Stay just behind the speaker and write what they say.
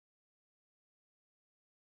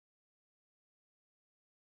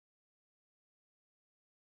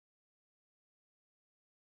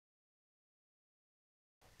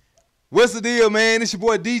What's the deal, man? It's your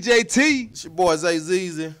boy D.J.T. It's your boy Zay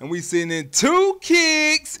Zeezy. And we sitting in Two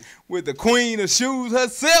Kickz with the queen of shoes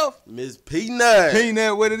herself, Miss PNut.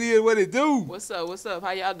 PNut, what it is, what it do. What's up? What's up?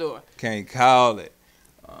 How y'all doing? Can't call it.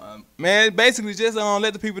 Man, basically just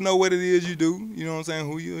let the people know what it is you do. You know what I'm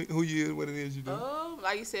saying? Who you is, what it is you do.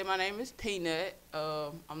 Like you said, my name is PNut.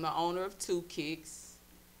 I'm the owner of Two Kickz.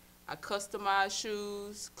 I customize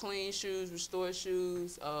shoes, clean shoes, restore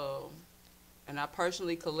shoes, and I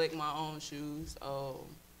personally collect my own shoes.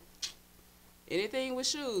 Anything with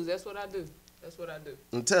shoes, that's what I do.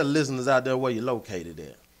 And tell the listeners out there where you're located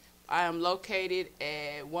at. I am located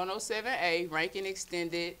at 107A, Rankin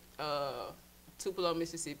Extended, Tupelo,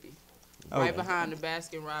 Mississippi. Okay. Right behind the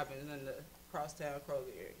Baskin Robbins in the Crosstown Kroger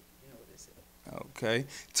area. You know what this is. Okay.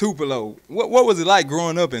 Tupelo. What was it like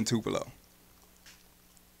growing up in Tupelo?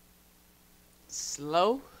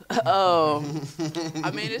 Slow. I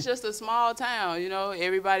mean, it's just a small town, you know.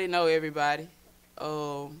 Everybody know everybody.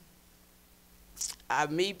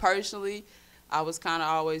 Me personally, I was kind of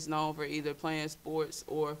always known for either playing sports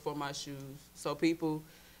or for my shoes. So people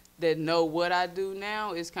that know what I do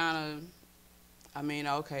now is kind of, I mean,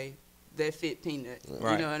 okay, that fit PNut.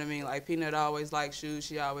 Right. You know what I mean? Like, PNut always liked shoes.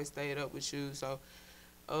 She always stayed up with shoes. So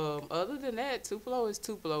other than that, Tupelo is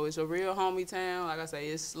Tupelo. It's a real homey town. Like I say,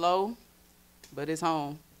 it's slow, but it's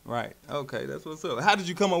home. Right. Okay, that's what's up. How did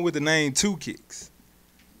you come up with the name Two Kickz?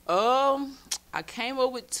 I came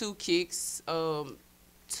up with Two Kickz.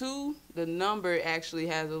 Two, the number actually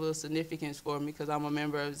has a little significance for me because I'm a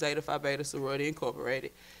member of Zeta Phi Beta Sorority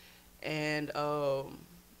Incorporated. And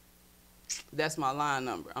that's my line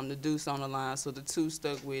number. I'm the deuce on the line, so the two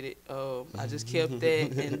stuck with it. I just kept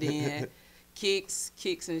that, and then kicks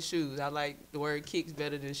and shoes. I like the word kicks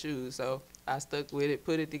better than shoes, so I stuck with it,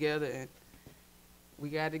 put it together, and we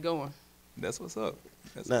got it going. That's what's up.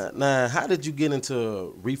 Now, how did you get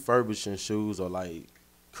into refurbishing shoes or like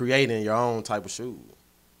creating your own type of shoes?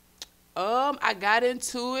 I got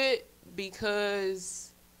into it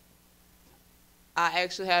because I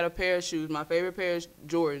actually had a pair of shoes. My favorite pair of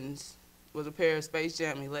Jordans was a pair of Space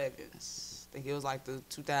Jam 11s. I think it was like the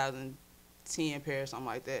 2010 pair or something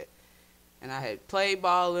like that. And I had played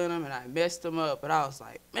ball in them, and I messed them up. But I was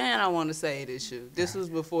like, man, I want to save this shoe. This was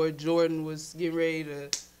before Jordan was getting ready to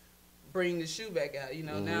bring the shoe back out. You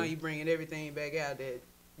know, now he bringing everything back out that,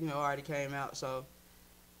 you know, already came out. So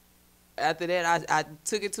after that, I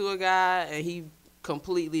took it to a guy, and he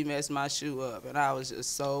completely messed my shoe up. And I was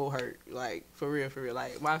just so hurt. Like, for real.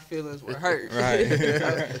 Like, my feelings were hurt.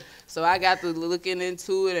 Right. So I got to looking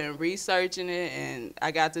into it and researching it, and I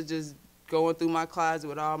got to just going through my closet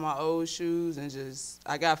with all my old shoes, and just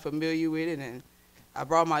I got familiar with it, and I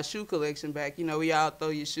brought my shoe collection back. You know, we all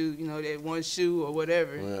throw your shoe, you know, that one shoe or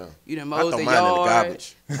whatever. Yeah. You done mowed the yard. In the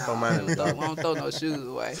garbage. I don't throw no shoes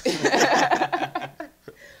away.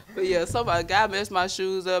 But yeah, a guy messed my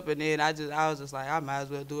shoes up, and then I was just like, I might as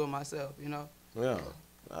well do it myself, you know. Yeah,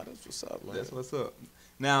 that's what's up, man. That's what's up.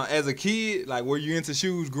 Now, as a kid, like, were you into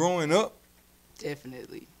shoes growing up?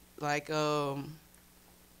 Definitely. Like,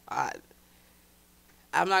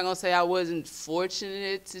 I'm not going to say I wasn't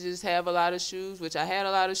fortunate to just have a lot of shoes, which I had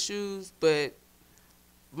a lot of shoes, but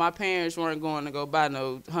my parents weren't going to go buy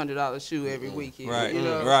no $100 shoe every weekend. Right, you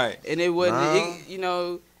know? right. And it wasn't, you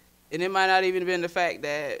know, and it might not even have been the fact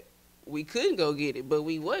that we couldn't go get it, but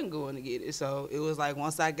we wasn't going to get it. So it was like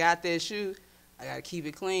once I got that shoe, I got to keep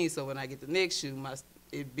it clean so when I get the next shoe,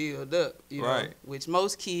 it build up, you know, which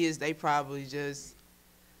most kids, they probably tear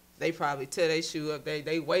their shoe up.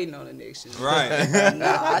 They waiting on the next shoe. Right. No,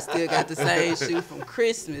 I still got the same shoe from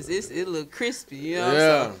Christmas. It look crispy, you know.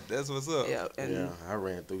 Yeah, so, that's what's up. Yeah, I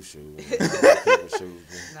ran through shoes.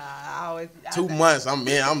 Nah, I always 2 months.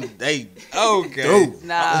 They okay. through.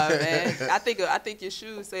 Nah, man. I think your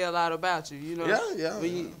shoes say a lot about you. You know.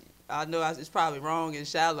 Yeah. I know it's probably wrong and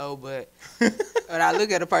shallow, but when I look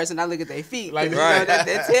at a person, I look at their feet. Like, you right. know,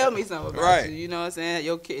 that tell me something about Right. you. You know what I'm saying?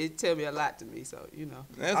 Your kid, it tell me a lot to me, so, you know.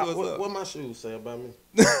 That's what's up. What my shoes say about me?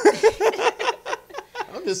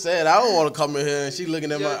 I'm just saying, I don't want to come in here and she looking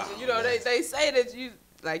at my... You know, they say that you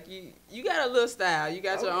got a little style. You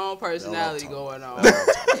got your own personality going on.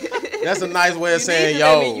 That's a nice way of saying,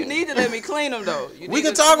 you need to let me clean them, though. We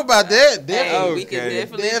can talk about that. Hey, we can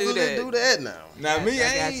definitely do that now. Now,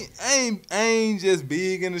 I ain't just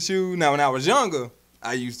big in the shoes. Now, when I was younger,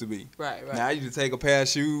 I used to be. Right. Now, I used to take a pair of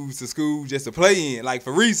shoes to school just to play in, like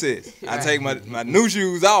for recess. I take my new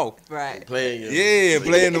shoes off. Right. Playing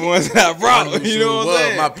the ones that I brought. You know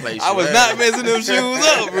what I'm saying? I was not messing them shoes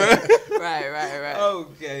up, bro. Right.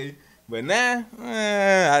 Okay. But now,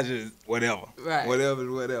 I just, whatever. Right. Whatever,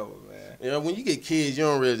 man. You know, when you get kids, you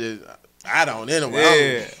don't really just... I don't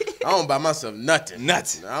anyway. Yeah. I don't buy myself nothing.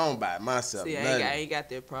 Nothing. I don't buy myself See, nothing. I ain't got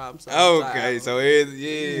that problem. So Okay, so it's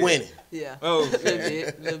yeah. Winning. yeah.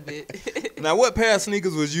 Okay. Little bit. Now, what pair of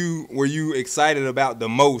sneakers were you excited about the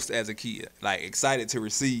most as a kid? Like excited to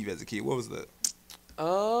receive as a kid? What was the?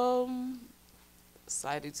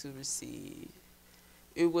 Excited to receive.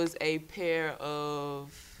 It was a pair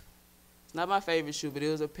of, not my favorite shoe, but it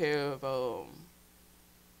was a pair of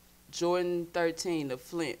Jordan 13, the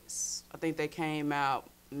Flints. I think they came out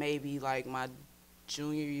maybe like my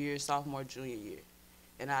sophomore, junior year.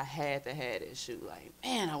 And I had to have that shoe. Like,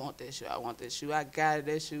 man, I want that shoe. I got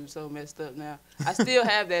that shoe so messed up now. I still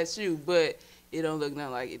have that shoe, but it don't look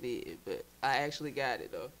nothing like it did. But I actually got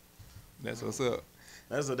it, though. That's what's up.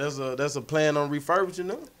 That's a plan on refurbishing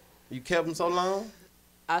them. You kept them so long.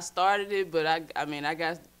 I started it, but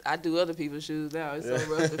I do other people's shoes now. It's so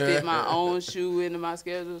rough to fit my own shoe into my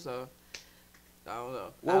schedule, so I don't know.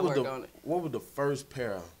 I'll work on it. What was the first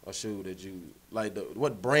pair of shoes that you like?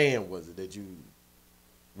 What brand was it that you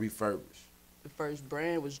refurbished? The first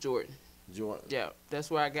brand was Jordan. Jordan. Yeah, that's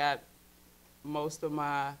where I got most of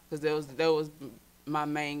my, because that was my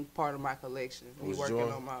main part of my collection. Me working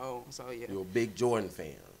Jordan? on my own, so yeah. You're a big Jordan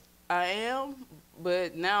fan. I am,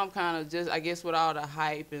 but now I'm kind of just, I guess, with all the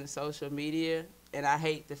hype and social media, and I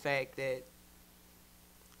hate the fact that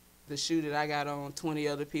the shoe that I got on, 20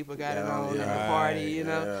 other people got it on in the party, you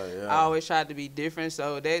know. Yeah. I always tried to be different,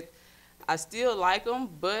 so that I still like them,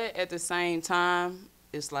 but at the same time,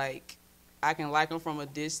 it's like I can like them from a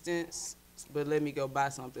distance, but let me go buy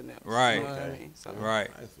something else. Right. You know what I mean? So, Right.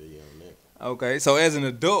 I feel you on that. Okay, so as an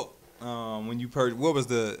adult, when you purchased, what's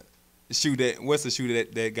the shoe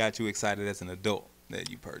that got you excited as an adult that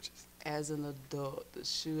you purchased? as an adult, the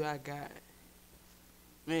shoe I got,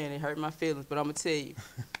 man, it hurt my feelings, but I'm going to tell you.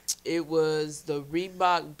 It was the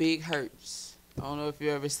Reebok Big Hurts. I don't know if you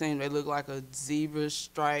ever seen them. They look like a zebra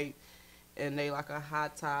stripe, and they like a high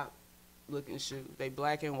top looking shoe. They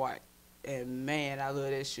black and white. And, man, I love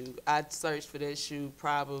that shoe. I searched for that shoe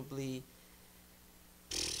probably,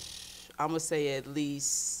 I'm going to say at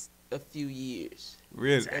least a few years.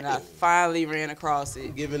 Really? And I finally ran across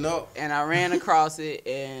it. Giving up. And I ran across it,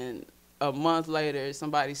 and a month later,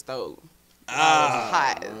 somebody stole it. I was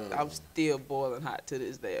hot. I'm still boiling hot to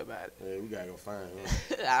this day about it. Yeah, we gotta go find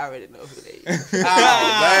them. I already know who they is.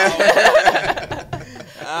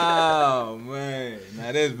 Oh man,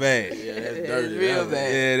 now that's bad. Yeah, that's It's dirty. real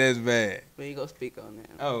bad. Yeah, that's bad. We ain't gonna speak on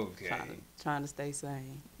that. Okay, Trying to stay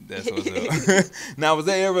sane. that's what's up. Now, was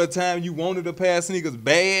there ever a time you wanted a pair of sneakers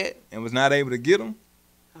bad and was not able to get them?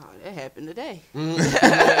 Oh, that happened today.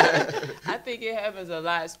 Mm-hmm. I think it happens a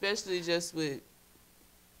lot, especially just with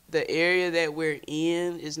the area that we're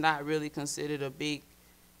in is not really considered a big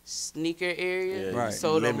sneaker area. Yeah, Right.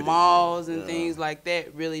 So the limited. malls and Yeah. things like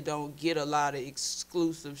that really don't get a lot of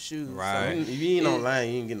exclusive shoes. Right. If you ain't online,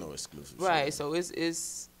 you ain't get no exclusive. Right. shit.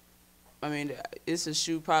 So I mean, it's a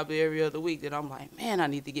shoe probably every other week that I'm like, man, I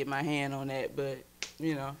need to get my hand on that. But,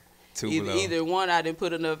 you know, either one, I didn't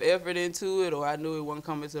put enough effort into it, or I knew it wasn't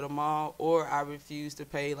coming to the mall, or I refused to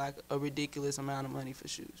pay like a ridiculous amount of money for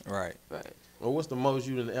shoes. Right. Right. Well, what's the most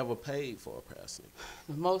you done ever paid for a pair of sneakers?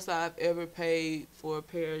 The most I've ever paid for a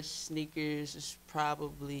pair of sneakers is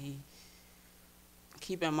probably,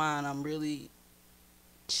 keep in mind, I'm really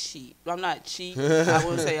cheap. I'm not cheap. I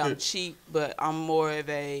wouldn't say I'm cheap, but I'm more of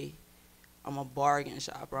I'm a bargain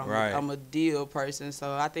shopper. I'm a deal person.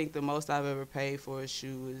 So I think the most I've ever paid for a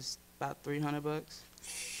shoe is about $300.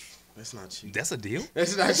 That's not cheap. That's a deal.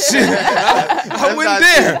 That's not cheap. I went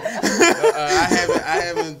there. I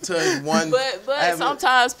haven't touched one. But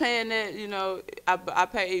sometimes paying that, you know, I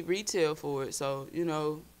pay retail for it. So, you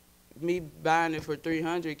know, me buying it for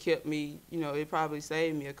 $300 kept me, you know, it probably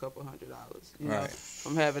saved me a couple $100, you know,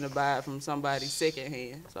 from having to buy it from somebody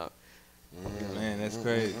secondhand. So. Man, that's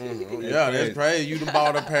crazy. That's crazy. You done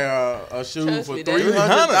bought a pair of shoes Trust for me,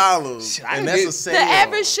 $300, and that's a sale. The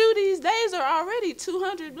average shoe these days are already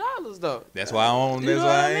 $200 though. That's why I own. That's know why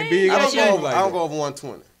what I I ain't mean? big I on don't shoes go- like I don't that. go over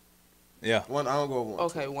 120. Yeah. I don't go over 120.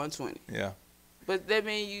 Okay, 120. Yeah. But that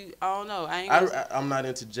mean you, I don't know. I ain't. I'm not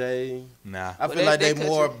into J. Nah. I Well, feel like they they cut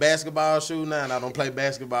more you- basketball shoe now, and I don't play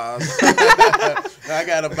basketball. I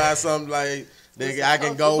gotta buy something like that I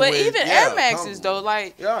can go but with. even Air Maxes though,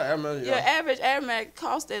 like Air Max. your average Air Max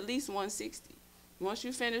cost at least $160. Once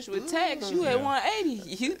you finish with tax, you at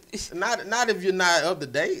 $180. You Not if you're not up to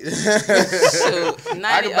date. shoot,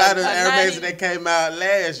 I can buy the Air Max 90 that came out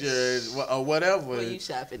last year or whatever. Where you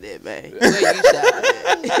shopping at, man? Where you shopping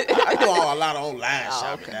at? I do a lot of online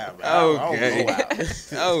shopping okay. now, man. I Okay. don't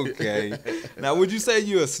go out. Okay. Now, would you say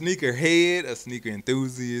you're a sneaker head, a sneaker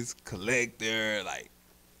enthusiast, collector? Like,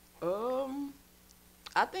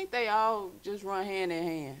 I think they all just run hand in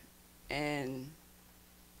hand. And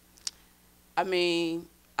I mean,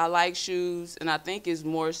 I like shoes, and I think it's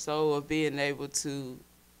more so of being able to,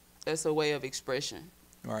 that's a way of expression.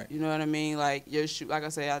 Right. You know what I mean? Like your shoe, like I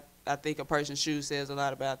say, I think a person's shoe says a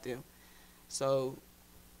lot about them. So,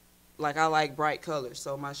 like I like bright colors,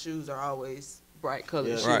 so my shoes are always bright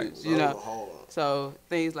colored shoes. Right. You know, so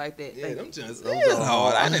things like that. Yeah, Thank them you. just is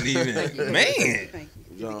hard. I didn't even, man. Thank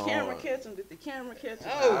you. Did the camera catch them? Did the camera catch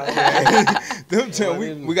them? Oh,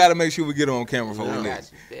 okay. we got to make sure we get on camera before we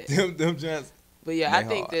Got leave. you. Them just. But yeah, They I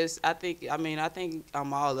think hard. this. I think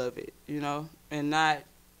I'm all of it. You know, and not.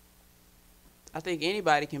 I think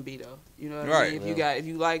anybody can be though. You know what I Right. mean? If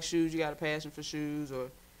you like shoes, you got a passion for shoes, or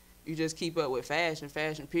you just keep up with fashion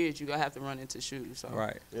period, you gotta have to run into shoes. So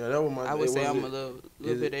Right. Yeah, that was my. I would say I'm a is little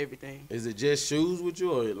it- bit of everything. Is it just shoes with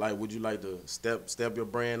you, or like would you like to step your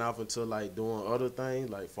brand off into like doing other things,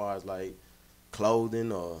 like far as like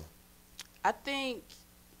clothing or? I think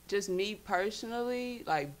just me personally,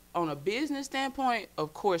 like on a business standpoint,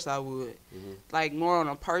 of course I would. Mhm. Like more on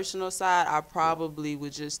a personal side, I probably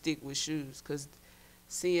would just stick with shoes, because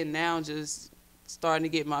seeing now just starting to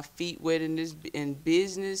get my feet wet in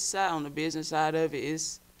business side, on the business side of it,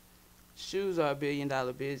 is shoes are $1 billion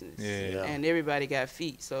business. Yeah. And everybody got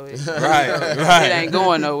feet, so it, Right, it right. ain't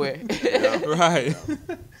going nowhere. Right.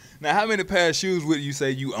 Now, how many pair of shoes would you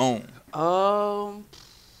say you own?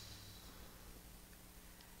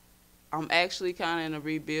 I'm actually kind of in a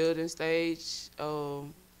rebuilding stage. I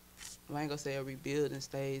ain't gonna say a rebuilding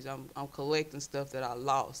stage. I'm collecting stuff that I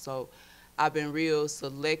lost. So I've been real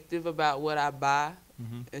selective about what I buy,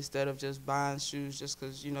 instead of just buying shoes just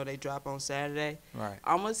because, you know, they drop on Saturday. Right.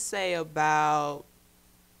 I'm gonna say about,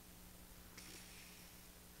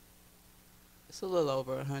 it's a little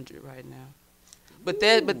over 100 right now. But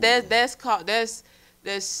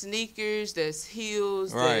that's sneakers, that's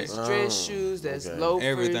heels, Right. that's dress shoes, that's Okay. loafers,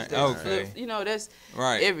 Everything. that's Okay. flip, you know, that's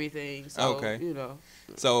Right. everything. So, Okay. you know,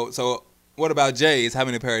 So what about J's? How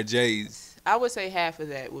many pair of J's? I would say half of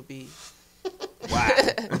that would be, Wow.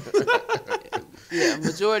 yeah,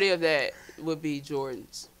 majority of that would be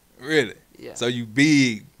Jordans. Really? Yeah. So you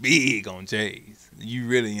big on J's. You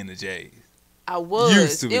really into J's. I was.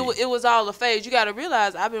 Used to be. It was all a phase. You got to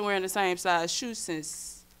realize I've been wearing the same size shoes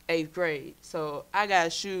since 8th grade. So I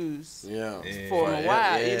got shoes Yeah. for a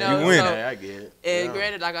while, you know. You win. So, Yeah, I get it. and Yeah.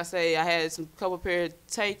 granted, like I say, I had some couple pairs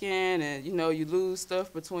taken, and you know, you lose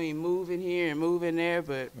stuff between moving here and moving there.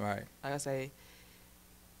 But Right. like I say,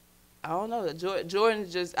 I don't know. Jordan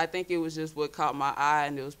just, I think it was just what caught my eye,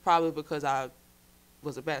 and it was probably because I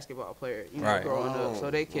was a basketball player, you know, Right. growing up. So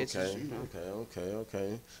they catch okay, you know.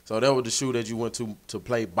 Okay. So that was the shoe that you went to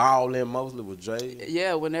play ball in mostly with Jay?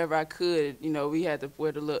 Yeah, whenever I could, you know, we had to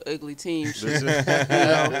wear the little ugly team shoes.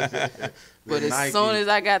 The But as Nike. soon as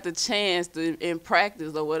I got the chance to in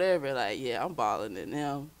practice or whatever, like, yeah, I'm balling it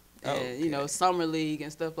now. And, you know, Okay. summer league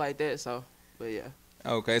and stuff like that. So, but yeah.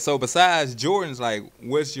 Okay. So besides Jordans, like,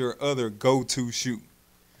 what's your other go-to shoe?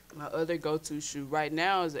 My other go-to shoe right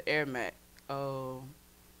now is an Air Max.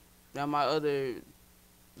 Now my other,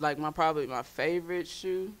 like probably my favorite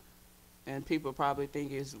shoe, and people probably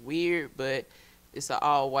think it's weird, but it's an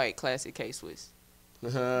all-white classic K-Swiss.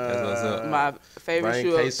 That's what's up. My favorite Bring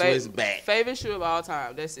shoe, K-Swiss back. favorite shoe of all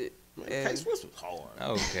time. That's it. And K-Swiss was hard.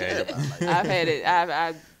 Okay. I've had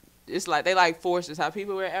it. It's like they like forces. How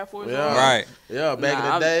people wear Air Force. Yeah. Ones. Right. Yeah, back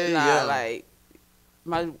in the day, yeah. Like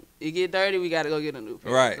it get dirty, we gotta go get a new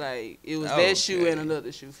pair. Right. Like it was that shoe Okay. and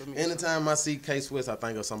another shoe for me. Anytime I see K-Swiss, I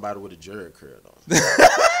think of somebody with a jerry curl on.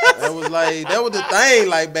 That was the thing,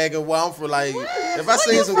 like back in where I'm from. Like if I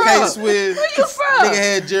seen some from? K-Swiss, Where you from? nigga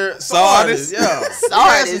had jerry Sardis? Yeah, Sardis.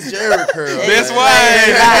 Sardis jerry curl. That's man.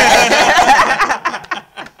 why.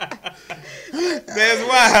 That's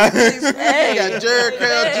why. Hey, got jerry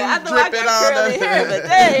curl hey, I juice know I dripping got on curly there. hair, but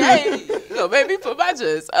hey, you know, make me put my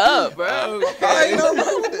dress up, bro. I ain't no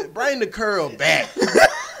wrong with it. Bring the curl back.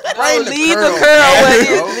 Oh, Bring leave the curl curl back, where it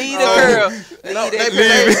bro. is. Leave the curl. No,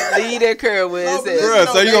 Leave that curl where No, it's but at. Bruh,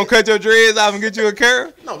 No, so you they- gonna cut your dreads off and get you a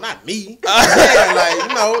curl? No, not me. Yeah, like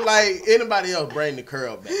you know, like anybody else, bring the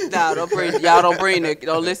curl back. Nah, don't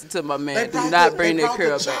listen to my man. Do not bring they that brought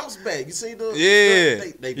curl the back. chops back. You see the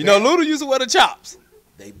Yeah. they You know, back. Luda used to wear the chops.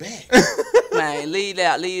 They back. Man, leave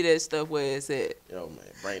that stuff where it's at. Yo, man,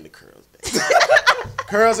 bring the curls back.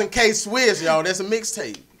 Curls and K-Swiss, y'all. That's a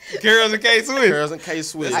mixtape. Curls and K-Swiss. Curls and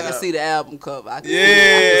K-Swiss. I can see the album cover. I can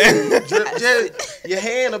Yeah. Drip, your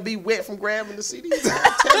hand will be wet from grabbing the CD. I'm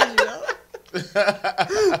telling you, y'all.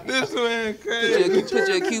 This man crazy. Put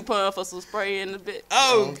your coupon for some spray in the bit.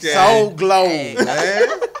 Okay. So glow, Hey. man.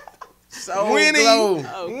 So winning, glow.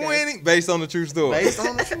 Okay. winning, based on the true story. Based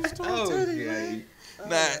on the true story. Okay.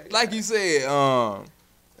 Now, like you said,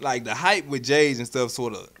 like the hype with J's and stuff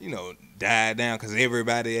sort of, died down because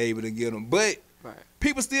everybody able to get them. But Right.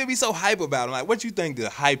 people still be so hype about them. Like, what you think the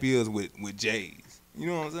hype is with J's? You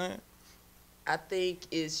know what I'm saying? I think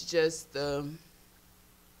it's just the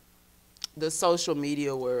social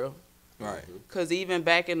media world. Right. Because even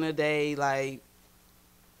back in the day, like,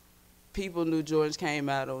 people knew Jordans came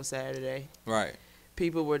out on Saturday. Right.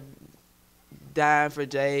 People were dying for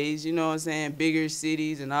J's, you know what I'm saying? Bigger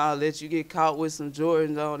cities and all that. You get caught with some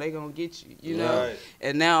Jordans on, they gonna get you, you know? Right.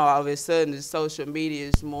 And now all of a sudden the social media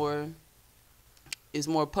is more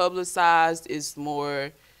publicized, it's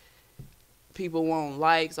more people won't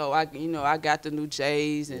like. So I got the new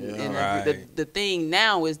J's and Right. the thing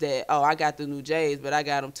now is that, I got the new J's, but I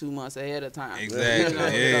got them 2 months ahead of time. Exactly. You know?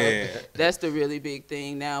 Yeah. So that's the really big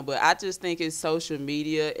thing now. But I just think it's social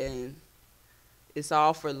media and it's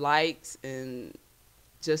all for likes and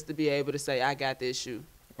just to be able to say I got this shoe.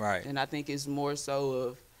 Right. And I think it's more so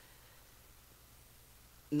of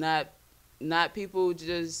not people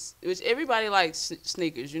just, which everybody likes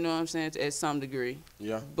sneakers, you know what I'm saying, at some degree.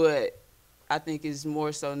 Yeah. But I think it's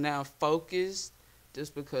more so now focused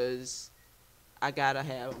just because I gotta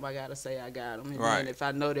have them. I gotta say I got them. And Right. then if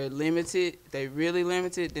I know they're limited, they really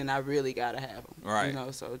limited, then I really gotta have them. Right. You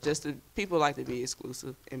know, so people like to be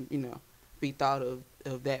exclusive and, be thought of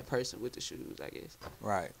that person with the shoes, I guess.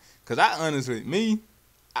 Right. Because I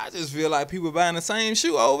just feel like people buying the same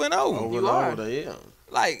shoe over and over. Over You and are. over, yeah.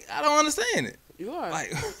 Like, I don't understand it. You are.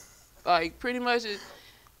 Like, Pretty much it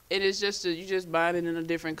is just you just buying it in a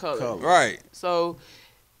different color. right. So,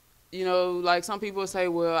 like some people say,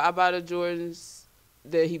 well, I buy the Jordans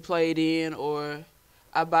that he played in, or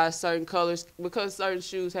I buy certain colors because certain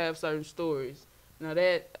shoes have certain stories. Now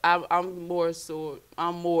that I'm more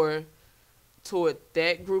toward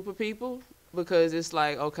that group of people because it's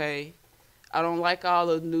like, okay, I don't like all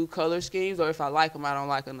the new color schemes, or if I like them, I don't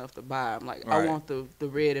like enough to buy them. Like, Right. I want the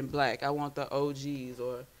red and black. I want the OGs,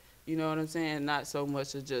 or, you know what I'm saying? Not so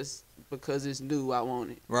much of just because it's new, I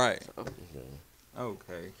want it. Right. So,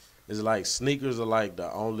 Okay. Is it like sneakers are like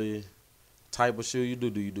the only type of shoe you do?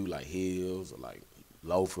 Do you do like heels or like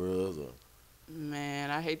loafers or?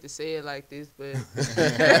 man, I hate to say it like this, but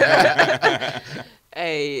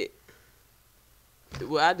hey,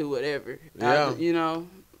 well, I do whatever. Yeah.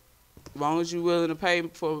 As long as you're willing to pay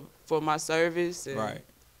for my service. And Right.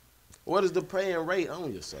 What is the paying rate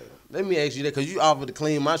on your service? Let me ask you that because you offered to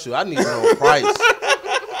clean my shoe. I need to know a price.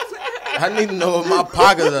 I need to know if my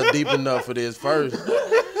pockets are deep enough for this first.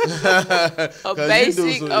 A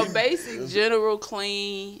basic general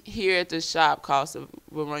clean here at the shop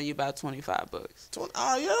will run you about $25.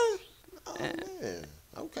 Oh yeah. Oh man.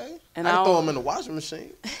 Okay. And I I can throw don't- them in the washing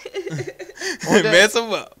machine. Mess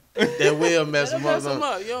them up. That will mess them Mess up. them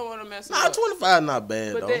up. You don't want to mess them Nah, up. 25 not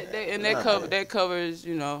bad But though. that covers,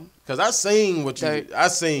 Cause I seen what you. Dirt. I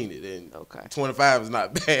seen it, and Okay. 25 is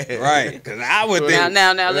not bad. Right. Because I would think.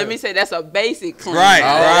 Now, let me say that's a basic clean. Right,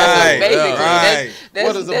 That's a right, basic yeah, clean. right. That's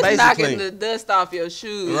What is a that's basic knocking clean? the dust off your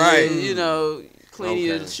shoes. Right. And, cleaning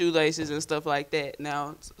your Okay. shoelaces and stuff like that.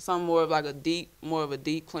 Now, some more of a deep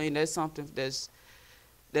clean. That's something that's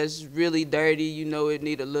really dirty. It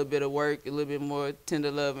need a little bit of work, a little bit more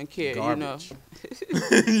tender love and care. Garbage.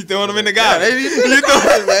 You throwing them in the Yeah, garbage. you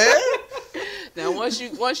throwing it, man. Now, once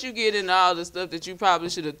you get into all the stuff that you probably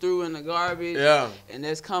should have threw in the garbage, Yeah. and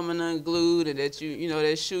that's coming unglued, and that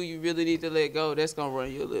that shoe you really need to let go, that's gonna run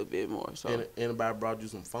you a little bit more. So Anybody brought you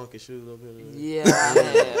some funky shoes up here? yeah,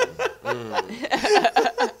 I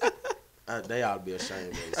have. They ought to be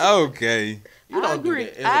ashamed of themselves. Okay. You don't I agree.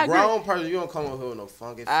 do that. As I a agree. grown person, you don't come up here with no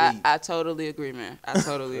funky feet. I totally agree, man. I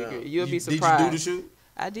totally Yeah. agree. You'll be Did surprised. you do the shoe?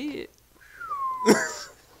 I did.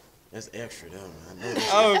 That's extra, though. I know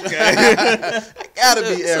that. Okay. Gotta be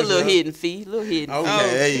It's extra. a little hidden fee. Little hidden. Okay,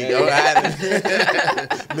 there you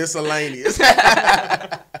go. Miscellaneous.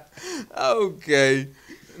 Okay.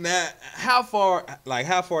 Now, how far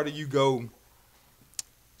do you go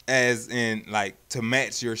as in, like, to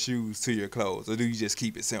match your shoes to your clothes? Or do you just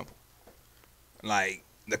keep it simple? Like,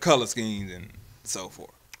 the color schemes and so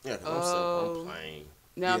forth. Yeah, 'cause I'm simple. I'm plain.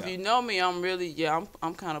 Now, Yeah. if you know me, I'm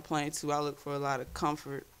kind of plain too. I look for a lot of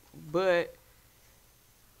comfort, but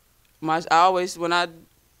when I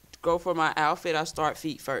go for my outfit, I start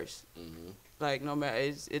feet first. Mm-hmm. Like no matter,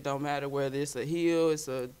 it don't matter whether it's a heel, it's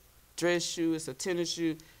a dress shoe, it's a tennis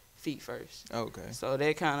shoe, feet first. Okay. So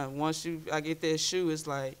that kind of once I get that shoe, it's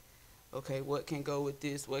like, okay, what can go with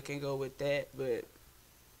this? What can go with that? But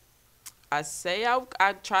I say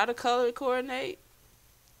I try to color coordinate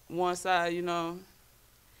once I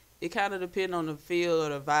it kind of depends on the feel or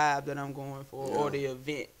the vibe that I'm going for or the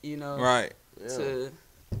event, you know. Right. To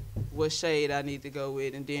what shade I need to go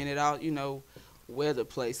with, and then it all, you know, weather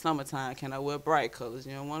play. Summertime, can I wear bright colors?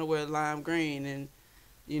 You know, I want to wear lime green and,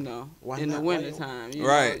 you know, in the wintertime.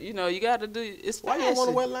 You know, you got to do, it's fashion. Why you want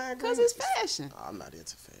to wear lime green? Because it's fashion. I'm not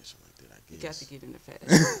into fashion like that, I guess. You got to get into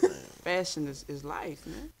fashion. Fashion is life,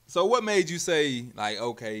 man. So what made you say, like,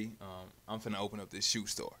 okay, I'm finna open up this shoe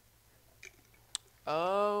store?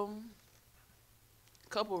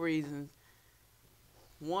 Couple reasons.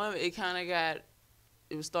 One, it kind of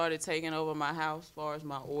started taking over my house as far as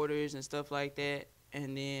my orders and stuff like that.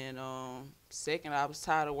 And then, second, I was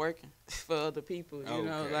tired of working for other people, you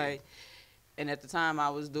know, like, and at the time I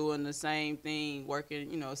was doing the same thing,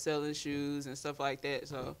 working, you know, selling shoes and stuff like that.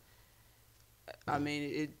 So, I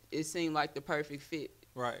mean, it seemed like the perfect fit.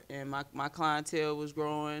 Right. And my clientele was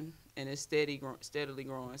growing, and it's steadily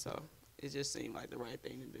growing. So it just seemed like the right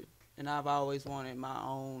thing to do. And I've always wanted my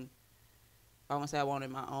own. I won't say I wanted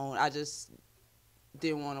my own. I just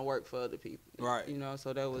didn't want to work for other people. Right. You know,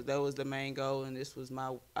 so that was the main goal, and this was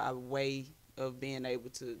my way of being able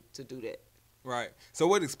to do that. Right. So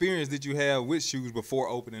what experience did you have with shoes before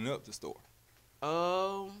opening up the store?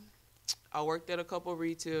 I worked at a couple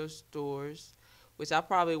retail stores, which I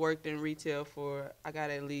probably worked in retail for, I got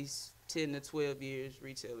at least 10 to 12 years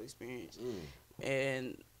retail experience.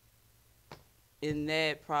 And in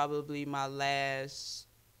that, probably my last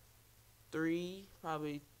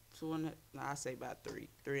probably I say about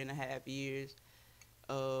 3.5 years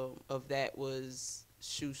of that was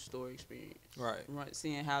shoe store experience. Right.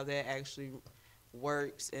 Seeing how that actually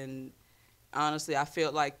works. And honestly, I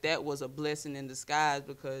felt like that was a blessing in disguise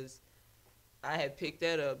because I had picked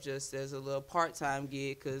that up just as a little part-time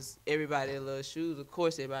gig because everybody that loves shoes, of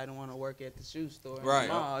course, everybody don't want to work at the shoe store. Right. In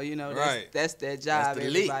the mall, you know, Right. that's that job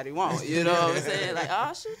everybody wants. You know what I'm saying? Like,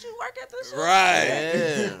 oh, shoot, you work at the shoe Right.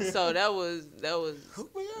 Yeah. So that was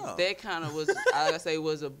Hook me up. that kind of was, like I say,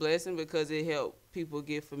 was a blessing because it helped people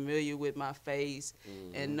get familiar with my face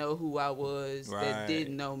and know who I was that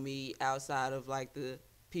didn't know me outside of like the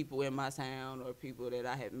people in my town or people that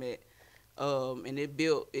I had met. And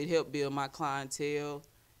it helped build my clientele,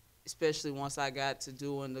 especially once I got to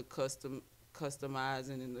doing the customizing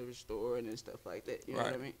and the restoring and stuff like that. You know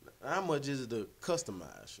what I mean? How much is it to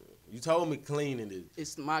customize shoe? You told me cleaning it.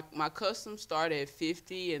 It's my custom start at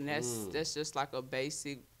 $50, and that's just like a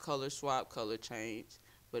basic color swap, color change.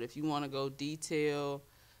 But if you want to go detail,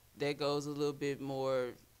 that goes a little bit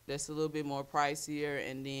more. That's a little bit more pricier,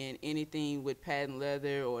 and then anything with patent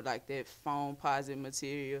leather or like that foam posit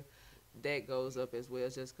material, that goes up as well,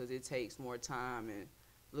 just because it takes more time and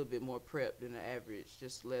a little bit more prep than the average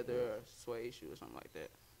just leather or suede shoe or something like that.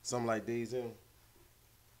 Something like these, in.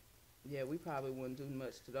 Yeah, we probably wouldn't do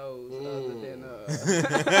much to those other than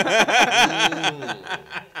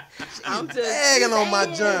I'm just bagging on my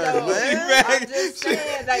journey, man. I'm just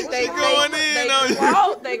saying, like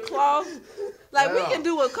they cloth. Like we can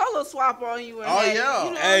do a color swap on you. And yeah.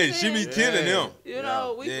 You know Hey, she be killing them. You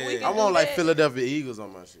know, we can I do want like that. Philadelphia Eagles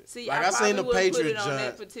on my shit. See, like I seen the probably would put Patriots it on joint.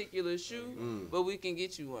 that particular shoe, but we can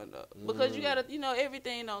get you one though. Because you gotta, you know,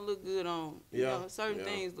 everything don't look good on. You know, certain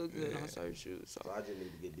things look good on certain shoes. So I just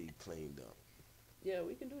need to get these cleaned up. yeah,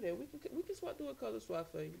 we can do that. We can do a color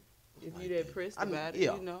swap for you if you that pressed about it.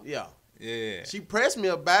 You know. Yeah. She pressed me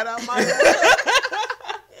about it. I might.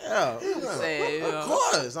 Saying, of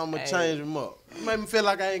course, I'm gonna change them up. You made me feel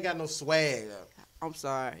like I ain't got no swag. I'm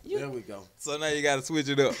sorry. There we go. So now you gotta switch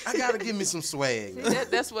it up. I gotta give me some swag. See,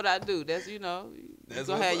 that's what I do. That's you know, you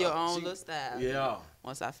gonna have your own little style. Yeah.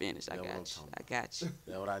 Once I finish, I got you. That's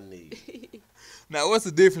what I need. Now, what's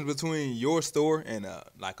the difference between your store and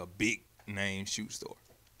like a big name shoe store?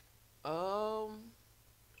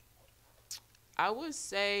 I would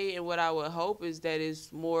say, and what I would hope is that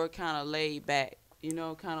it's more kind of laid back. You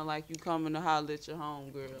know, kind of like you coming to holler at your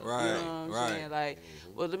homegirl. Right, You know what I'm saying? Like,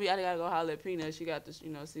 well, I gotta go holler at PNut. She got this,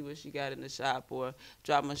 you know, see what she got in the shop or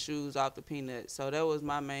drop my shoes off the PNut. So that was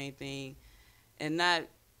my main thing. And not,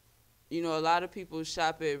 you know, a lot of people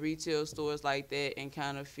shop at retail stores like that and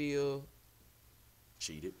kind of feel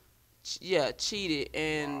cheated. Cheated.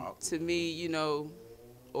 And to me, you know,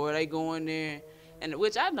 or they go in there, and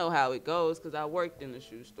which I know how it goes because I worked in the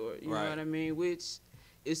shoe store. You know what I mean? Which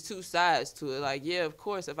is two sides to it. Like, yeah, of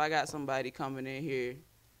course, if I got somebody coming in here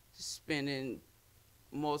spending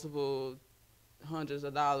multiple hundreds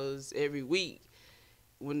of dollars every week,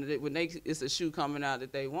 when it's a shoe coming out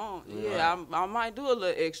that they want, I might do a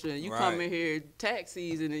little extra. And you come in here tax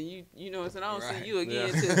season, and you know what I'm saying? I don't see you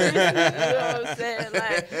again till Christmas. You know what I'm saying?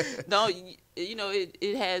 Like, don't, you know,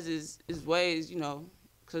 it has its ways, you know,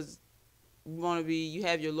 because want to be, you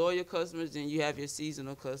have your loyal customers, then you have your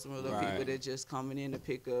seasonal customers, or people that just coming in to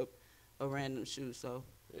pick up a random shoe. So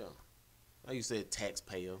Yeah. Like you said,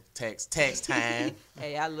 taxpayer, tax time.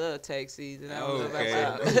 hey, I love tax season. I don't know Okay.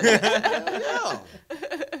 about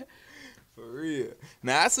Yeah. For real.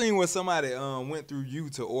 Now I seen when somebody went through you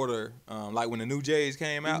to order, like when the new J's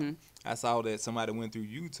came out. Mhm. I saw that somebody went through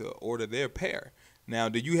you to order their pair. Now,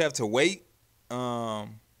 do you have to wait, or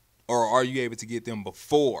are you able to get them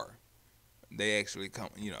before they actually come?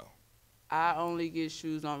 You know. I only get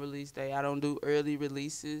shoes on release day. I don't do early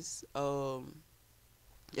releases.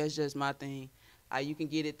 That's just my thing. You can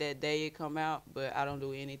get it that day it come out, but I don't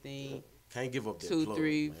do anything Can't give up that 2, plug,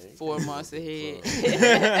 3, man. 4 Can't months give ahead. up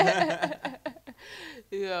that plug.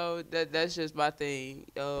 You know, that's just my thing.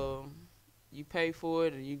 You pay for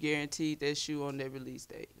it and you guaranteed that shoe on that release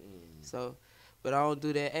date. So, but I don't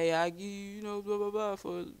do that. Hey, I give you, blah blah blah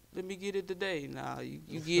for let me get it today. Nah,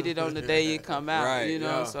 you get it on the day it come out. Right,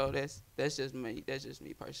 yeah. So that's just me. That's just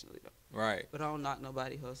me personally though. Right. But I don't knock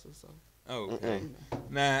nobody hustle. So. Okay.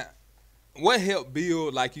 Now, what helped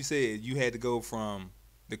build? Like you said, you had to go from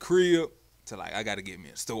the crib to like I got to get me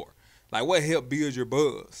a store. Like, what helped build your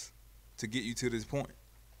buzz to get you to this point?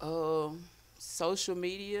 Social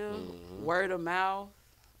media, word of mouth.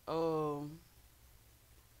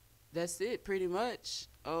 That's it, pretty much.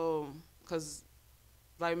 Cause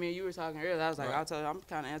like me and you were talking earlier, I was like, Right. I'll tell you, I'm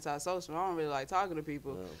kind of antisocial. I don't really like talking to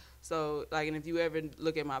people. Yeah. So like, and if you ever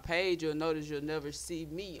look at my page, you'll notice you'll never see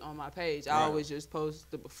me on my page. I Right. always just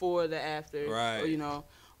post the before, the after, Right. or,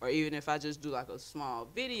 or even if I just do like a small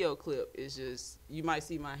video clip, it's just you might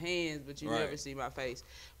see my hands, but you Right. never see my face,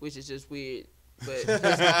 which is just weird. But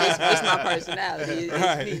it's my personality. It's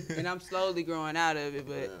Right. me, and I'm slowly growing out of it.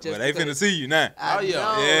 But just Well, they finna because see you now. I Oh, yeah.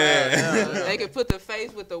 know, Yeah. right? They can put the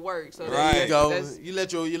face with the work. So Right. There you go. that's- You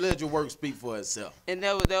let your work speak for itself. and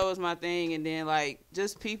that was my thing. And then like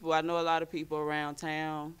just people, I know a lot of people around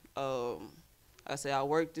town. I say I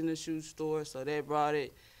worked in the shoe store, so that brought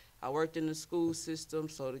it. I worked in the school system,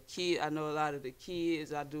 so I know a lot of the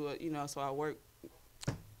kids. I do it, so I work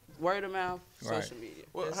word of mouth, Right. social media.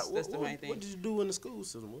 Well, That's the main thing. What did you do in the school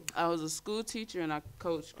system? I was a school teacher and I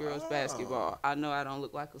coached girls Oh. basketball. I know I don't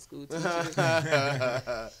look like a school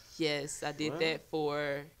teacher. Yes, I did Wow. that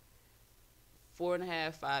for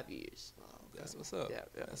 4.5, 5 years. That's what's up. Yeah.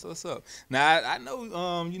 That's what's up. Now I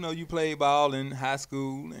know, you played ball in high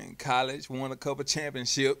school and college, won a couple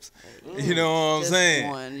championships. You know what I'm Just saying?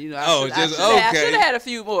 one. Oh, I just- should have okay. had a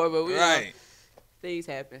few more, but Right. things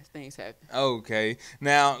happen. Things happen. Okay.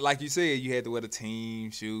 Now, like you said, you had to wear the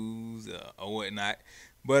team shoes or whatnot.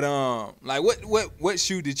 But like what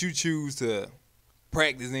shoe did you choose to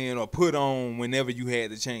practice in or put on whenever you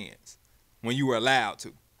had the chance, when you were allowed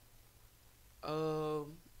to?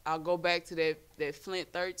 I'll go back to that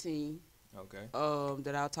Flint 13 Okay.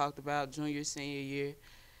 that I talked about junior, senior year,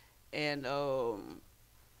 and the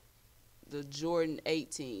Jordan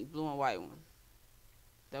 18 blue and white one.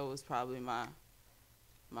 That was probably my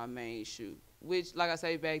main shoe. Which, like I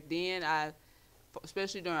say, back then,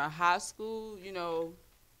 especially during high school,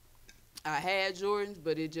 I had Jordans,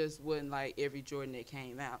 but it just wasn't like every Jordan that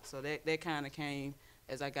came out. So that kind of came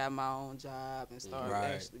as I got my own job and started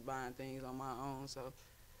Right. actually buying things on my own. So,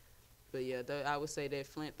 but yeah, I would say that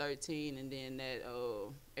Flint 13 and then that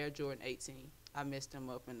Air Jordan 18. I messed them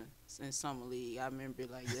up in summer league. I remember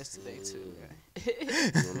it like yesterday too.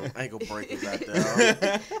 Right? Ankle breakers out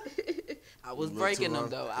there. I was Little breaking too them long.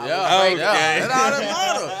 though. Okay. That's all that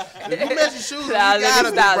matters. If you mess your shoes, you Nah, let me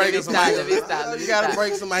gotta stop, be breaking let me some stop, ankles. let me stop, let me You gotta stop.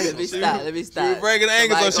 break some Let me ankles. stop. Let me stop. She was breaking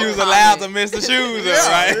ankles, so Somebody she was gonna allowed to comment. miss the shoes Yeah,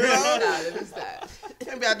 up, right? you know? Let me stop.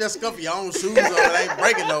 Can't be out there scuffing your own shoes up. It ain't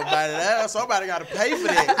breaking nobody. Somebody got to pay for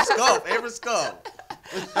that. Scuff, every scuff.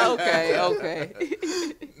 Okay.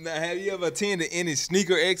 Now, have you ever attended any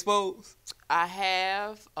sneaker expos? I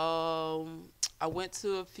have. I went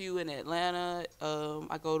to a few in Atlanta.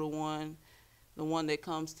 I go to the one that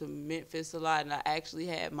comes to Memphis a lot, and I actually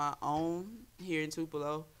had my own here in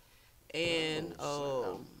Tupelo. And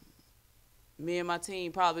me and my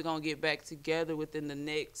team probably gonna get back together within the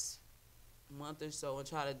next month or so and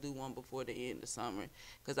try to do one before the end of summer,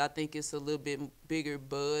 because I think it's a little bit bigger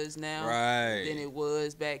buzz now Right. than it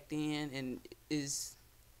was back then, and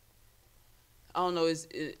I don't know, it's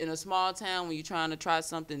in a small town when you're trying to try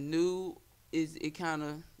something new, it kind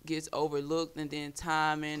of gets overlooked, and then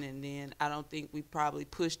timing, and then I don't think we probably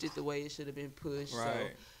pushed it the way it should have been pushed.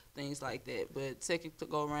 Right. So things like that. But second to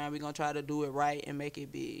go around, we're gonna try to do it right and make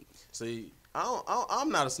it big. See, I'm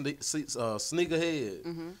not a sneaker head.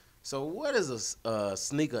 Mhm. So what is a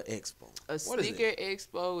sneaker expo? A What is it? sneaker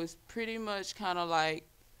expo is pretty much kind of like,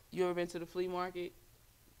 you ever been to the flea market?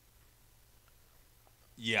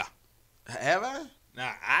 Yeah. Have I?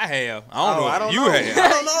 Nah, I have. I don't know. I don't You know. have. I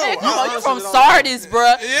don't know. You from Sardis,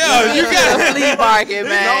 bruh. Yeah, you got a flea market,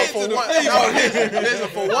 man. For one, listen,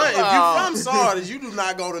 for one, if you from Sardis, you do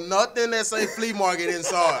not go to nothing that say flea market in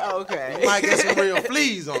Sardis. Okay. You might get some real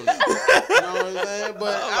fleas on there. You know what I'm saying?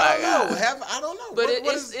 But I don't know. I don't know. But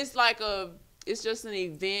It's like it's just an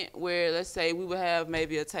event where, let's say, we would have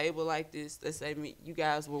maybe a table like this. Let's say you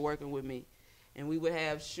guys were working with me, and we would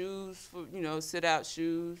have shoes for, sit out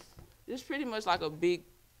shoes. It's pretty much like a big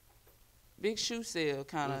shoe sale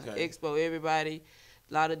kind of expo. Everybody,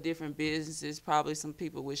 a lot of different businesses, probably some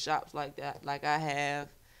people with shops like that, like I have.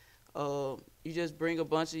 You just bring a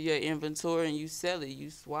bunch of your inventory and you sell it. You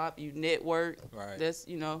swap, you network. Right. That's,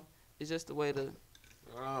 it's just the way to.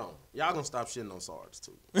 Oh, y'all gonna stop shitting on Sardis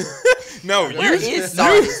too. No, Where is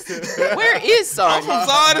Sardis? Where is Sardis? I'm from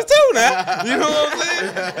Sardis too now. You know what I'm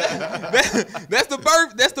saying? That's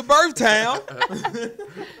the birth town.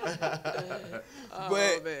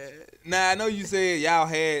 But man. now I know you said y'all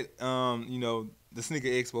had the sneaker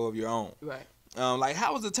expo of your own. Right. Like,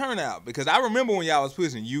 how was the turnout? Because I remember when y'all was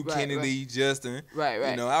pushing. You, Right, Kennedy, Justin. Right.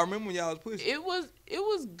 I remember when y'all was pushing. It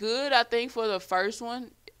was good, I think, for the first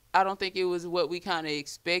one. I don't think it was what we kind of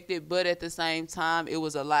expected, but at the same time, it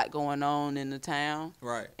was a lot going on in the town.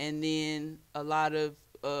 Right. And then a lot of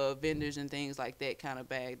vendors and things like that kind of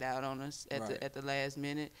bagged out on us at the last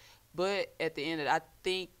minute. But at the end of it, I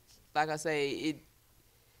think, like I say,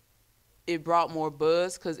 it brought more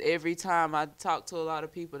buzz, because every time I talk to a lot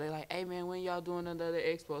of people, they're like, hey, man, when y'all doing another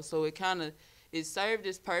expo? So it served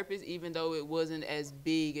its purpose, even though it wasn't as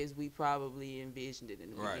big as we probably envisioned it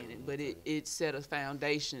in the beginning. But it set a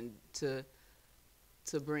foundation to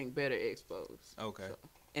bring better expos. Okay. So,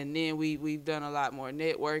 and then we've done a lot more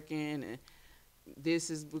networking, and this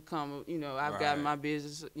has become, I've gotten my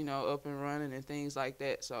business, up and running and things like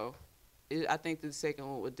that. So I think the second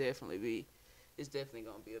one would definitely it's definitely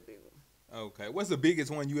going to be a big one. Okay. What's the biggest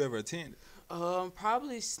one you ever attended?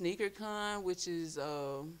 Probably SneakerCon, which is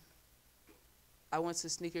I went to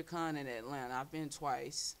SneakerCon in Atlanta. I've been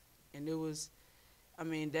twice, and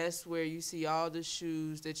that's where you see all the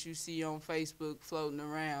shoes that you see on Facebook floating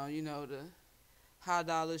around. The high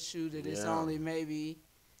dollar shoe that it's only maybe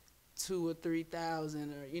 2,000 or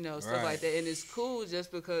 3,000, or stuff like that. And it's cool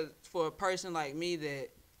just because for a person like me that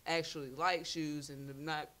actually likes shoes and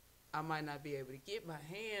I might not be able to get my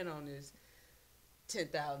hand on this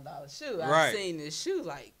 $10,000 shoe. Right. I've seen this shoe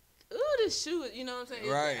like, ooh, this shoe, you know what I'm saying?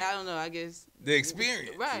 Right. I don't know, I guess. The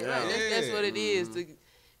experience. Right. That's what it is.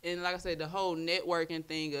 And like I said, the whole networking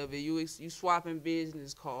thing of it, you swapping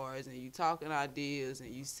business cards and you talking ideas and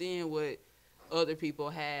you seeing what other people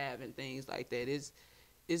have and things like that. It's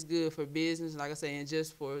good for business, like I say, and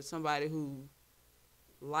just for somebody who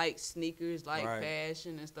likes sneakers,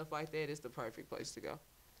 fashion and stuff like that, it's the perfect place to go.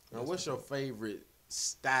 Now, what's your favorite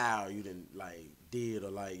style you did,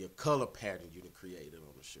 or your color pattern you created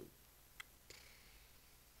on the shoe?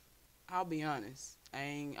 I'll be honest.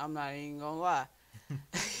 I'm not even gonna lie.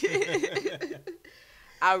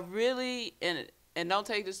 I really, and don't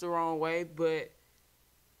take this the wrong way, but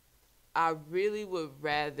I really would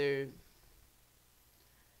rather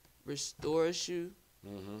restore a shoe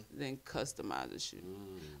than customize a shoe.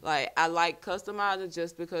 Like, I like customizing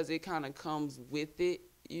just because it kind of comes with it.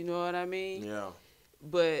 You know what I mean? Yeah.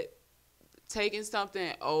 But taking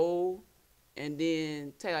something old and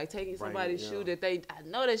then taking somebody's shoe that I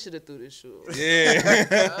know they should have threw this shoe away.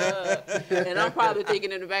 Yeah. And I'm probably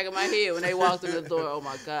thinking in the back of my head when they walk through the door, oh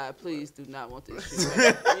my God, please do not want this shoe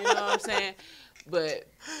back. You know what I'm saying? But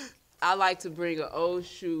I like to bring an old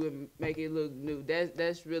shoe and make it look new.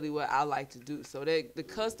 That's really what I like to do. So the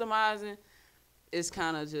customizing is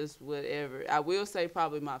kind of just whatever. I will say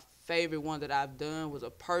probably my favorite one that I've done was a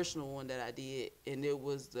personal one that I did, and it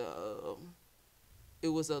was a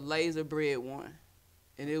laser bread one,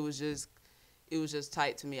 and it was just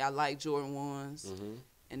tight to me. I like Jordan 1s,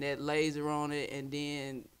 and that laser on it, and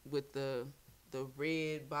then with the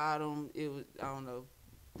red bottom, it was, I don't know,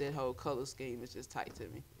 that whole color scheme is just tight to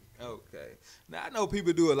me. Okay. Now, I know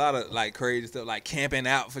people do a lot of crazy stuff, like camping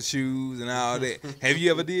out for shoes and all that. Have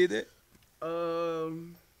you ever did that?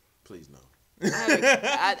 Please no.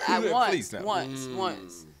 I once.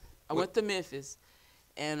 I went to Memphis,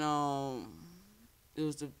 and it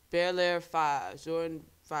was the Bel Air 5, Jordan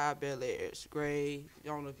 5 Bel Airs, gray. I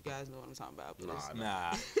don't know if you guys know what I'm talking about. But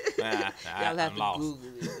Nah. Y'all have I'm to lost. Google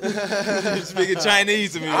it. You're speaking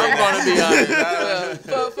Chinese to me. I'm gonna be honest.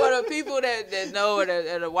 For the people that know or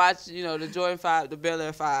that watch, the Jordan 5, the Bel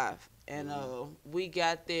Air 5, and we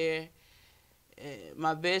got there. And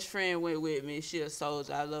my best friend went with me. She a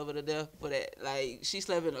soldier. I love her to death for that. Like, she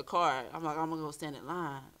slept in the car. I'm like, I'm gonna go stand in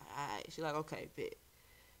line. All right. She like, okay, bet.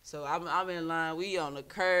 So I'm in line. We on the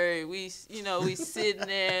curb. We sitting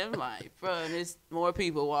there. I'm like, bro, and there's more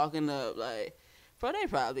people walking up. Like, bro, they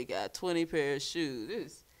probably got 20 pair of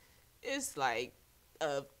shoes. It's like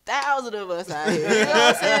 1,000 of us out here. You know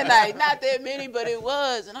what I'm saying? Like, not that many, but it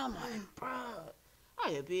was. And I'm like, bro,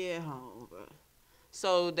 I should be at home, bro.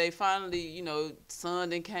 So they finally, sun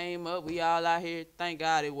then came up. We all out here. Thank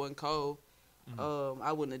God it wasn't cold.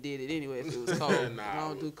 I wouldn't have did it anyway if it was cold. Nah. I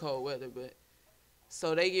don't do cold weather, but.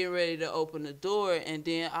 So they get ready to open the door, and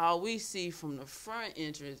then all we see from the front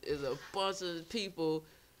entrance is a bunch of people,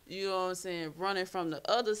 you know what I'm saying, running from the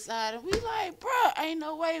other side. And we like, bro, ain't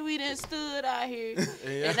no way we done stood out here.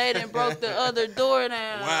 Yeah. And they done broke the other door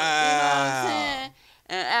down. Wow. You know what I'm saying?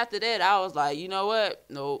 And after that, I was like, you know what?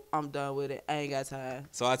 No, I'm done with it. I ain't got time.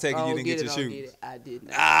 So I take it you didn't get your shoes. I did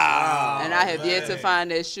not. Ah, And I have yet to find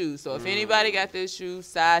that shoe. So if anybody got that shoe,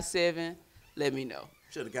 size 7, let me know.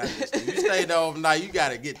 Should have got this. You stayed there overnight. You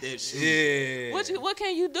gotta get that shit. Yeah. What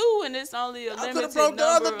can you do when it's only a I limited coulda broke the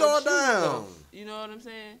number other door of shoes, down. though? You know what I'm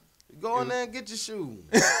saying? Go in there and get your shoe.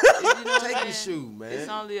 You know what Take I'm your saying? shoe, man. It's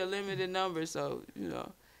only a limited number, so You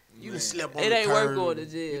done slept on It the ain't worth curb. going to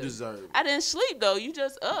jail. You deserve it. I didn't sleep though. You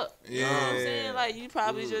just up. You know what I'm Yeah. saying? Like you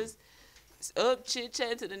probably just up chit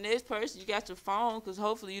chatting to the next person. You got your phone because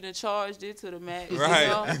hopefully you done charged it to the max. Right. You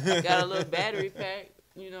know? Got a little battery pack.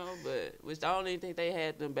 You know, but which I don't even think they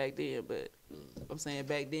had them back then. But I'm saying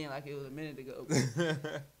back then like it was a minute ago.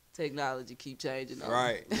 Technology keep changing. Though.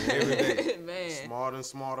 Right. Every day. Man. Smarter and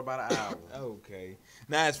smarter by the hour. Okay.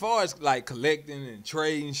 Now, as far as like collecting and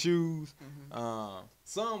trading shoes,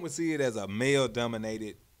 some would see it as a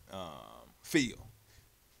male-dominated field.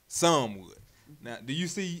 Some would. Now, do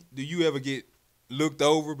you ever get looked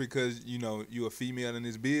over because you're a female in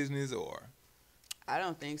this business, or? I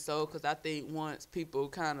don't think so, because I think once people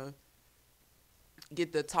kind of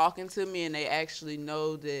get to talking to me and they actually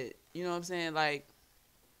know that, you know what I'm saying, like,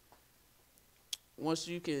 once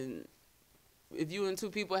you can, if you and two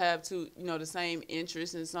people have the same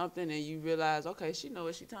interest in something and you realize, okay, she know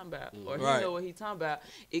what she talking about, or he know what he talking about,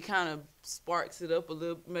 it kind of sparks it up a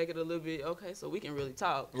little, make it a little bit, okay, so we can really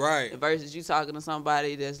talk. Right. Versus you talking to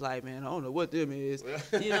somebody that's like, man, I don't know what them is.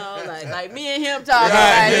 Like me and him talking.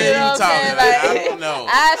 Right. Like, you know what I'm saying? Like, I don't know.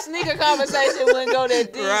 our sneaker conversation wouldn't go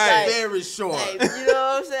that deep. Right. Like, Very short. you know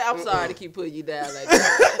what I'm saying? I'm sorry to keep putting you down like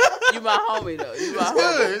that. You my homie, though. You my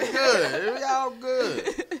homie. It's good. We all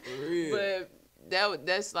good. But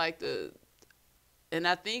that's like and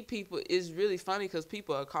I think it's really funny because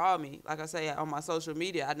people will call me. Like I say, on my social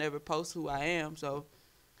media, I never post who I am. So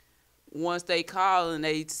once they call and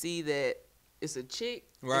they see that it's a chick,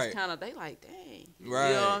 right. It's kind of, they like, dang. Right.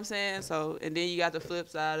 You know what I'm saying? So, and then you got the flip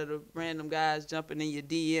side of the random guys jumping in your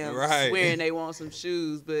DM, right. swearing they want some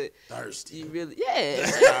shoes, but thirsty. you really, yeah.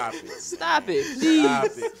 Stop it. Stop it, please.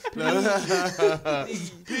 Stop it.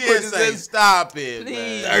 PSA, stop it, Please.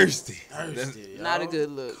 man. Thirsty. Not a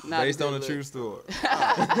good look. Not Based a good on a look. true story.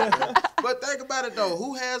 But think about it though.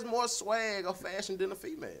 Who has more swag or fashion than a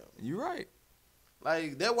female? You right.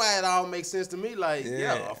 Like, that's why it all makes sense to me. Like,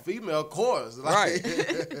 Yeah. a female, of course. Like, Right.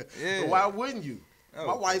 Yeah. But why wouldn't you? My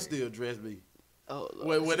Okay. wife still dress me. Oh,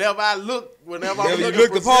 Lord. Whenever I'm Whenever you looking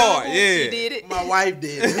look the part, presentable, yeah. She did it. my wife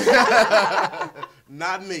did it.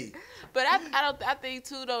 Not me. But I think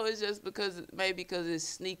too though it's just because it's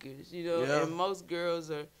sneakers, Yeah. and most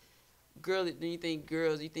girls are girly. When you think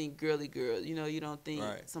girls, you think girly girls. You don't think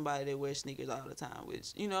Right. somebody that wears sneakers all the time.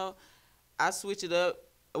 Which I switch it up.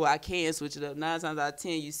 Well, I can switch it up. 9 times out of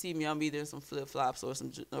 10, you see me, I'm either in some flip flops or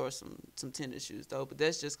some tennis shoes though. But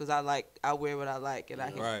that's just because I wear what I like, and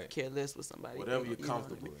I can Right. care less with somebody. Whatever you you're know what I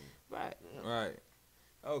comfortable mean? in. Right. Right.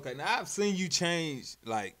 Okay. Now I've seen you change.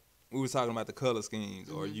 Like we were talking about the color schemes,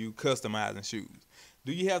 or you customizing shoes.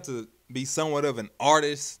 Do you have to be somewhat of an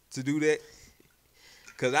artist to do that?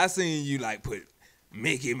 Cause I seen you like put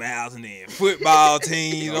Mickey Mouse and then football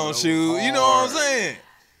teams on shoes. You know what I'm saying?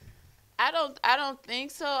 I don't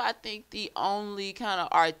think so. I think the only kind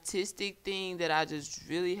of artistic thing that I just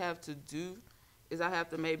really have to do is I have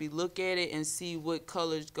to maybe look at it and see what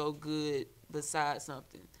colors go good beside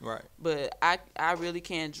something. Right. But I really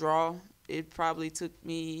can't draw. It probably took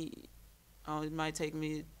me, it might take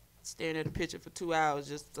me staring at a picture for 2 hours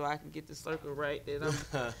just so I can get the circle right.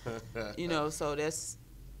 That I'm, so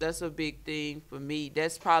that's a big thing for me.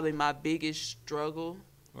 That's probably my biggest struggle.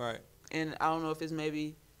 Right. And I don't know if it's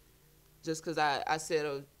maybe just because I set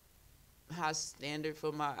a high standard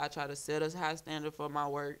for I try to set a high standard for my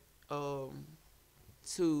work.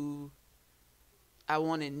 I I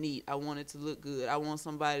want it neat. I want it to look good. I want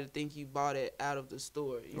somebody to think you bought it out of the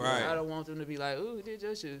store. You know? Right. I don't want them to be like, "Ooh, who did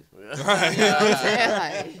your shoes?" Right. You know what I'm saying?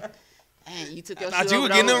 Like, man, you took your shoe. I thought you over were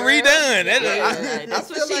getting there, them girl. redone. Yeah, that's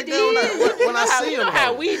I what feel she like did. that when I see you know them,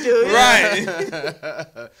 how though. we do.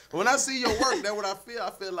 Right. When I see your work, that's what I feel.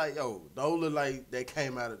 I feel like, yo, those look like they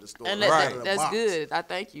came out of the store. And like Right. out of the that's box. good. I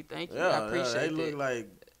thank you. Yeah, I appreciate they that. look like.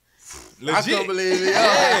 Legit. I couldn't believe it.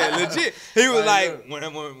 Yeah, legit. He was Like,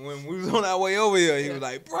 like, when we was on our way over here, he was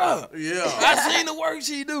like, bruh, Yeah. I seen the work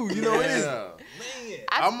she do. You know, it's, Yeah. man.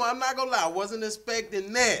 I'm not gonna lie, I wasn't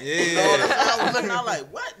expecting that. Yeah. You know, that's why I was looking, I was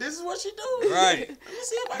like, what? This is what she do? Right. Let me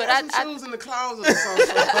see if I But got some shoes in the closet or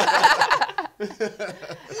something.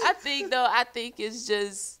 I think it's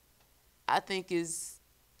just,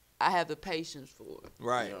 I have the patience for it.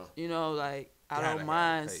 Right. Yeah. You know, like, I Gotta don't have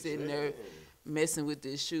mind patience. sitting there messing with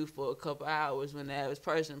this shoe for a couple hours when the average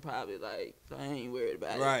person probably like, I ain't worried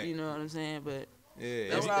about Right. it. You know what I'm saying? But Yeah.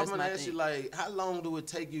 That's what I was that's gonna my ask you, thing. like, how long do it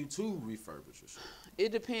take you to refurbish your shoe?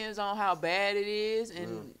 it depends on how bad it is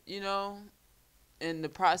and, you know, and the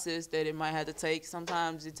process that it might have to take.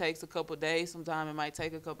 Sometimes it takes a couple days. Sometimes it might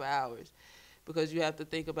take a couple hours because you have to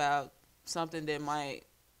think about something that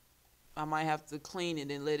I might have to clean it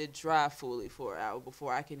and let it dry fully for an hour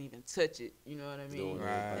before I can even touch it. You know what I mean?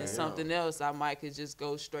 Right. And something else, I might could just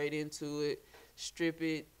go straight into it, strip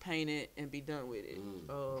it, paint it, and be done with it.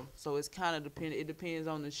 So it's kind of dependent. It depends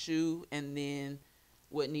on the shoe and then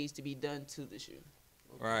what needs to be done to the shoe.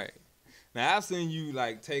 Right. Now I've seen you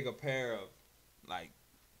like take a pair of like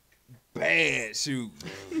bad shoes,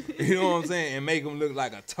 you know what I'm saying, and make them look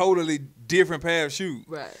like a totally different pair of shoes.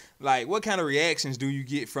 Right. Like, what kind of reactions do you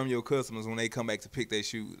get from your customers when they come back to pick their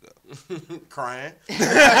shoes up? Crying.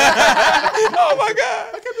 Oh my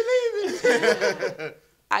God! I can't believe it.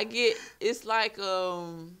 I get, it's like,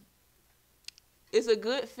 it's a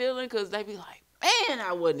good feeling because they be like, man,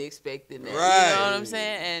 I wasn't expecting that. Right. You know what I'm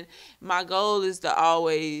saying? And my goal is to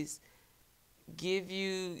always give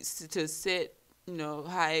you, to set, you know,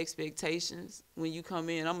 high expectations when you come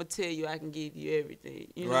in. I'm going to tell you I can give you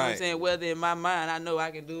everything. You know what I'm Right. saying? Whether in my mind I know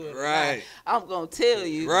I can do it or Right. not, I'm going to tell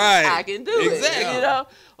you Right. I can do Exactly. it. You know?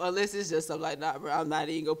 Or unless it's just something like, nah, bro, I'm not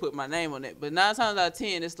even going to put my name on it. But 9 times out of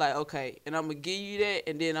 10, it's like, okay, and I'm going to give you that,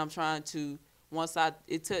 and then I'm trying to, once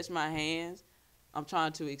it touched my hands, I'm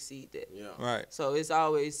trying to exceed that. Yeah. Right. So it's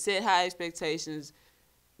always set high expectations,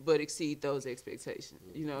 but exceed those expectations.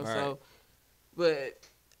 You know, Right. so, but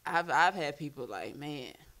I've had people like,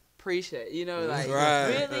 man, appreciate, you know, like, Right.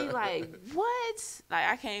 really, like, what? Like,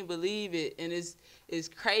 I can't believe it, and it's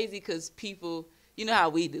crazy because people, you know how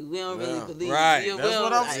we do, we don't really Yeah. believe. Right. We That's don't,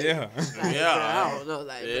 what I'm like, Yeah. like, Yeah. bro, I don't know,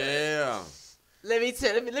 like, bro. Yeah. Let me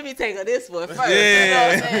take on this one first. Yeah. You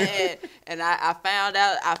know what I'm saying? And I found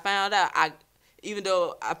out, even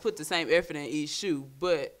though I put the same effort in each shoe,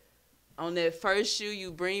 but on that first shoe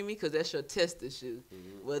you bring me, because that's your tester shoe.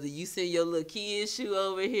 Whether you send your little kid shoe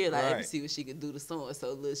over here, like, let me Right. see what she can do to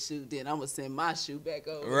so-and-so little shoe, then I'm going to send my shoe back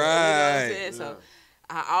over. Right. You know what I'm saying? Yeah. So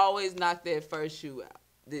I always knock that first shoe out.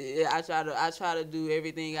 I try to do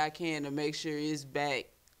everything I can to make sure it's back,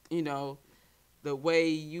 you know, the way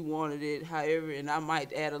you wanted it, however, and I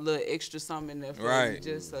might add a little extra something in there for you, Right.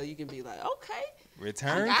 just so you can be like, okay.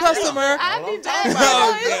 Return I- customer. I be I'm back. talking You know,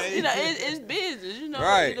 about. it's, you know, it's business, you know.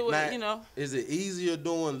 Right. Either way, Now, you know. Is it easier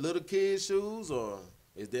doing little kid shoes, or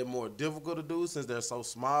is that more difficult to do since they're so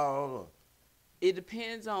small? Or? It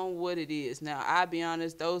depends on what it is. Now, I'll be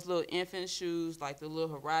honest, those little infant shoes, like the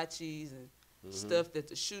little Hirachis and stuff that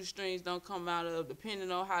the shoestrings don't come out of,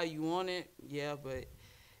 depending on how you want it, yeah, but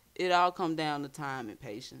it all come down to time and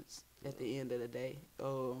patience at the end of the day.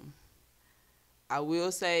 I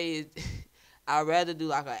will say I'd rather do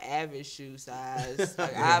like an average shoe size.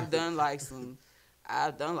 Like I've done like some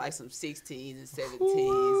 16s and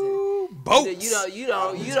 17s and Boats. you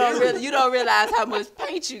don't realize how much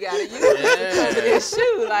paint you got to use to cover this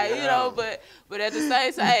shoe, like you know. But at the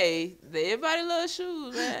same time, hey, everybody loves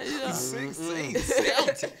shoes, man. You know. 16,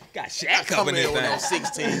 17. Got Shaq Coming coming in with in those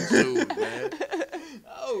 16 shoes, man.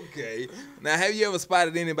 Okay. Now, have you ever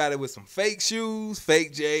spotted anybody with some fake shoes,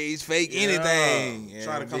 fake J's, fake anything? Yeah.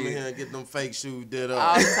 Trying to come in here and get them fake shoes did up.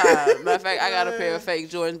 All the time. Matter of fact, I got a pair of fake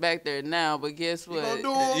Jordans back there now, but guess what? You gonna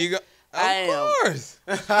do 'em? You go, I am. of course.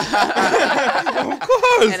 Of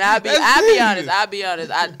course. And I'll be That's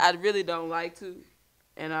honest. I really don't like to,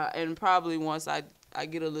 and probably once I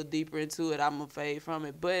get a little deeper into it, I'm gonna fade from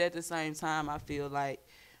it. But at the same time, I feel like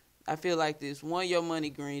this. One, your money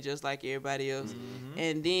green just like everybody else,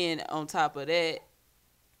 and then on top of that,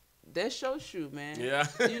 that's your shoe, man. Yeah.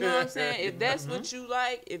 You know what I'm saying? If that's what you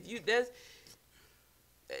like, if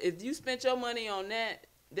you spent your money on that,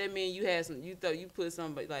 that mean you had some. You thought you put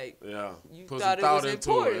somebody like. Yeah. You Put thought some it was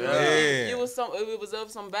into important. it. Yeah. It was it was of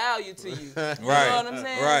some value to you. You Right. know what I'm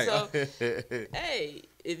saying? Right. So, hey,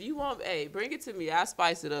 if you want, hey, bring it to me. I'll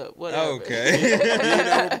spice it up. Whatever.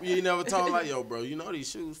 Okay. you ain't never told him like, yo, bro, you know these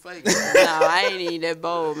shoes fake. No, I ain't even that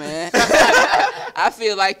bold, man. I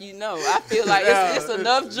feel like you know. I feel like it's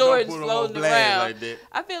enough Jordans floating around. Like that.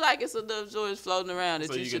 I feel like it's enough Jordans floating around that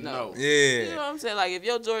So you you should can know. know. Yeah. You know what I'm saying? Like if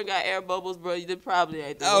your Jordan got air bubbles, bro, you probably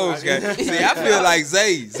ain't the one. Okay. See, I feel like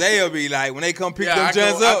Zay'll be like, when they come pick them I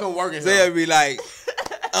joints I up, can work in Zay'll here. be like,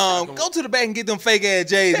 go to the back and get them fake ass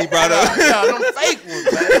J's he brought up. Yeah, them fake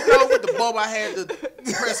ones, man. You know, with the bubble, I had to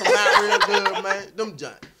press them out real good, man. Them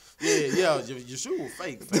giants. Yeah, your shoe was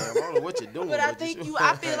fake, fam. I don't know what you're doing. But I think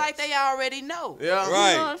I feel like they already know. Yeah.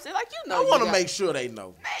 Right. You know what I'm saying? Like you know. I want to make sure they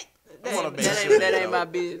know. That ain't my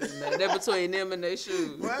business, man. That between them and their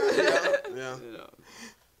shoes. Well, yeah. You know.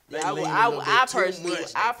 They Yeah, lean a I little bit too personally,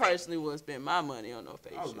 much, I they fake. personally wouldn't spend my money on no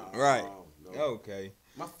fake Oh, shoes. no, Right. no. Okay.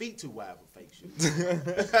 My feet too wide for fake shoes.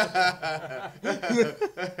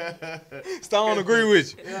 Stone agree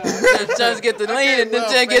with you. Just get the leaning. Them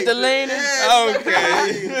just get the leaning.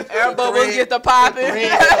 Okay. Air bubbles get the popping.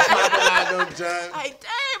 Like them giants. Hey,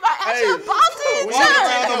 damn, I actually bought When these you giants.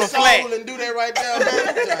 around on the flat. flat and do that right there,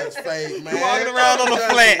 man, them giants fake, man. Walking around on the Them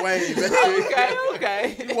flat. giants Way, man.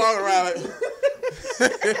 Okay. You walking around like...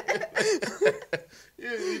 Yeah,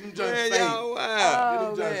 them giants Man, fake. y'all wow. Oh,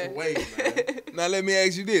 Them giants man. way, man. Now let me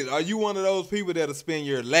ask you this: are you one of those people that'll spend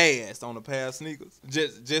your last on a pair of sneakers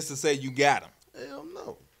just to say you got them? Hell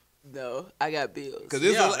no. No, I got bills. Because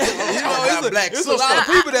it's, Yeah. it's a lot of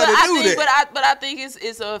people that'll do that. But I think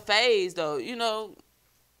it's a phase though. You know,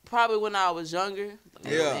 probably when I was younger.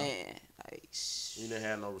 Like, Yeah. Man, like You didn't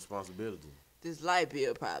have no responsibility. this light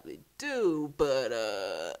bill probably do, but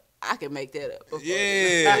I can make that up. before-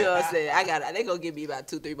 Yeah. You know what I'm saying? They gonna give me about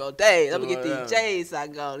 2-3 more days. I'm gonna get Yeah. these J's so I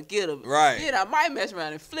can go and get them. Right. Then I might mess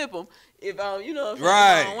around and flip them if I, you know, if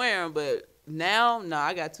Right. I don't wear them. But now, no,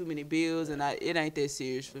 I got too many bills and it ain't that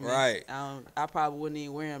serious for me. Right. I probably wouldn't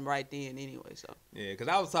even wear them right then anyway. So. Yeah, because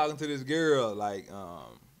I was talking to this girl like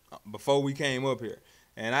before we came up here,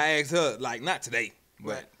 and I asked her like not today,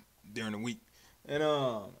 but Right. during the week, and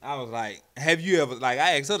I was like, "Have you ever?" Like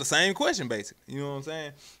I asked her the same question basically. You know what I'm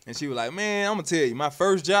saying? And she was like, "Man, I'm gonna tell you, my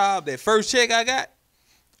first job, that first check I got,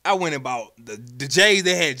 I went and bought the J's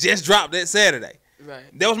that had just dropped that Saturday. Right.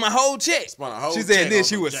 That was my whole check." Spent a whole She said, check then on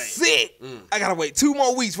she some was J's. sick. Mm. I gotta wait 2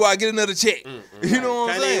 more weeks before I get another check. You know what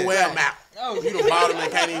I'm Can't saying? even wear them out. You done bought them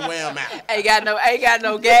and can't even wear them out. Ain't got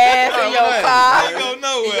no gas in your car. Ain't go In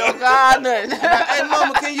nowhere. your car, nothing. Hey,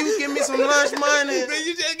 mama, can you give me some lunch money? Then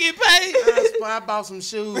you just get paid. I bought some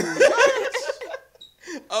shoes.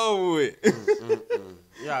 Oh, with.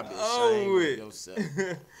 Y'all be Oh, ashamed wait. of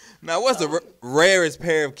yourself. Now, what's the rarest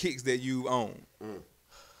pair of kicks that you own?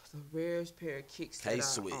 The rarest pair of kicks that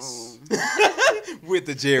K-Swiss. I own. With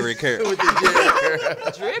the Jerry Curl. With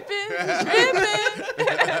the Dripping.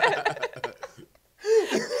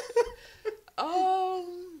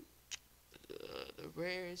 The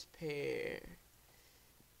rarest pair.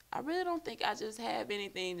 I really don't think I just have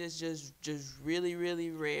anything that's just really,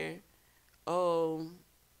 really rare.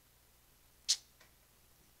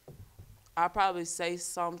 I probably say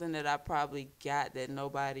something that I probably got that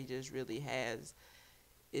nobody just really has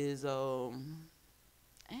is dang,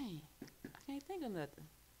 I can't think of nothing.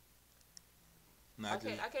 I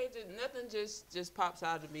can't do nothing. Just pops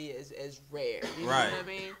out of me as rare. You know Right. what I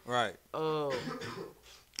mean? Right.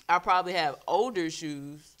 I probably have older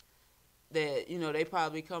shoes that they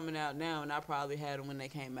probably coming out now, and I probably had them when they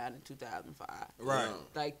came out in 2005. Right.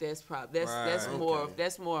 Like that's probably that's Right. more Okay.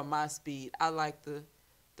 that's more of my speed. I like the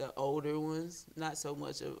older ones, not so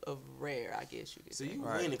much of rare, I guess you could So say. you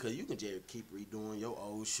Right. winning because you can just keep redoing your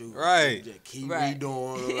old shoes. Right. You just keep Right.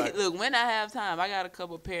 redoing. Like, Look, when I have time, I got a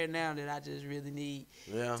couple pair now that I just really need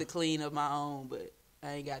yeah. to clean up my own, but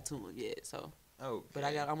I ain't got to them yet. So, Okay. but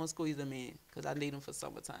I'm gonna squeeze them in because I need them for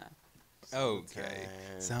summertime. Okay.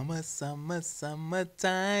 Summertime.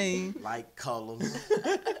 Summertime. Light colors.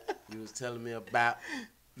 You was telling me about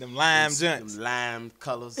Them lime them joints. lime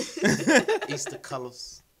colors, Easter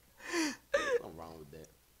colors. Nothing wrong with that.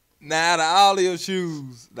 Now, out of all of your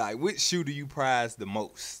shoes, like, which shoe do you prize the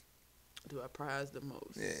most? Do I prize the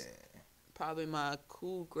most? Yeah. Probably my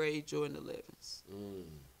cool gray Jordan 11s. Mm.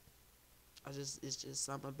 It's just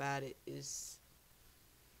something about it. It's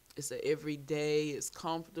a everyday. It's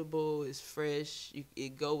comfortable. It's fresh.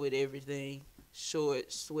 It go with everything.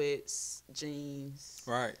 Shorts, sweats, jeans,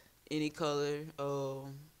 Right. any color.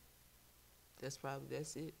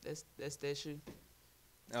 That's it. That's that shoe.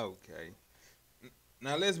 Okay.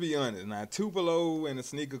 Now let's be honest. Now Tupelo and the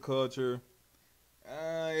sneaker culture,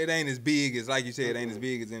 it ain't as big as, like you said, it ain't as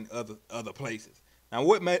big as in other places. Now,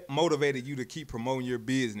 what motivated you to keep promoting your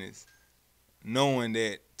business, knowing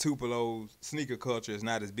that Tupelo's sneaker culture is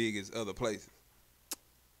not as big as other places?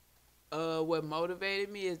 What motivated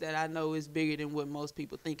me is that I know it's bigger than what most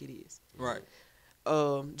people think it is. Right.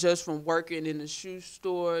 Just from working in the shoe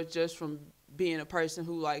store, just from being a person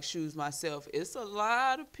who likes shoes myself, it's a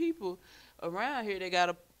lot of people around here that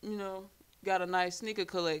got a nice sneaker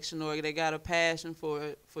collection, or they got a passion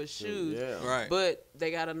for shoes. Yeah. Right. But they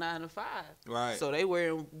got a 9 to 5. Right. So they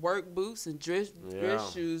wearing work boots and dress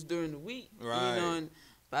shoes during the week. Right. And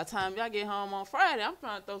by the time y'all get home on Friday, I'm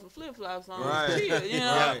trying to throw some flip flops on. Right. Chill,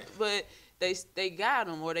 Right. But they got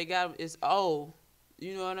them, or they got them. It's old.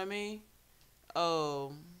 You know what I mean?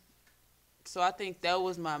 So I think that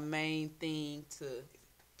was my main thing to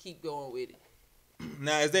keep going with it.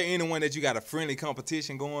 Now, is there anyone that you got a friendly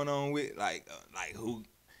competition going on with? Like who?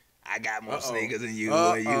 I got more sneakers than you,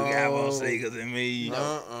 or you got more sneakers than me.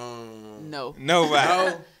 No.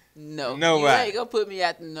 Nobody. No. Nobody. You ain't gonna put me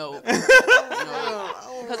at the no.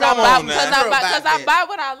 Because Come on now. I buy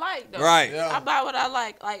what I like, though. Right. Yeah. I buy what I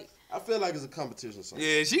like. Like, I feel like it's a competition. Something.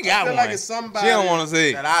 Yeah, she got I feel one. like it's somebody She don't want to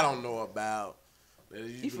see. that I don't know about.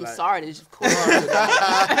 you from Sardis, of course. No,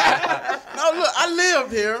 look, I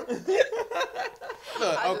lived here.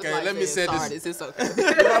 Look, okay, let me say this. It's okay.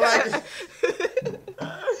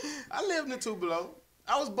 I lived in Tupelo.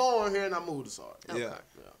 I was born here and I moved to Sardis. Yeah.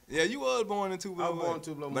 Yeah, you was born in Tupelo. I was born in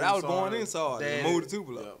Tupelo, But I was born in Sardis and moved to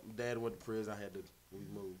Tupelo. Yeah, Dad went to prison. We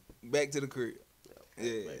moved. Back to the crib.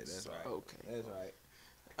 Yeah, back to that's Sardis. right. Okay. That's right.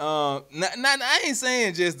 I ain't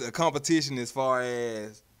saying just a competition as far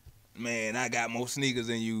as, man, I got more sneakers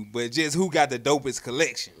than you, but just who got the dopest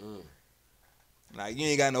collection. Like, you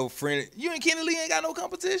ain't got no friend. You and Kenny Lee ain't got no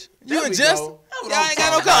competition. You and Justin, y'all ain't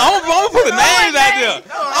got no competition. I'm gonna put the names out there.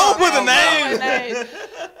 I'm gonna put the names.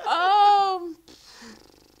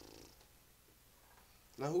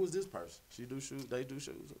 Now, who is this person? She do shoes. They do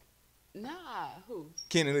shoes. Nah, who?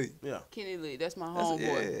 Kenny Lee. Yeah. Kenny Lee. That's my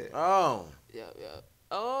homeboy. Yeah. Oh. Yeah.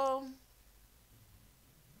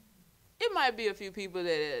 It might be a few people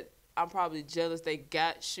that I'm probably jealous they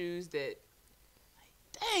got shoes that,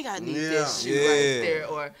 dang, I need this shoe right there,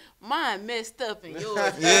 or mine messed up and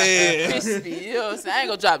yours crispy. You know what I'm saying? I ain't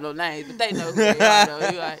gonna drop no names, but they know who they are. Though.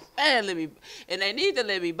 You like, and they need to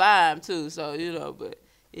let me buy them too. So but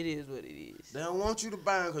it is what it is. They don't want you to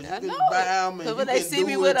buy them because you can know buy them. Because when they see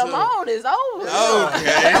me with them on, it's over.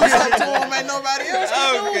 Okay. Do something to them, ain't nobody else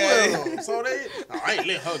can do Okay. with them. So I ain't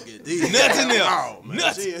let her get these. Nothing else. Oh,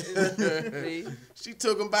 man. She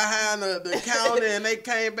took them behind the counter and they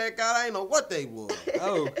came back out. I ain't know what they was.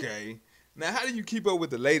 Okay. Now, how do you keep up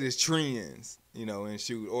with the latest trends, in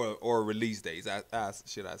shoe or release dates?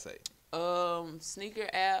 Should I say? Sneaker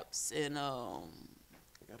apps and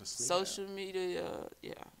social media.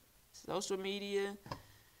 Social media.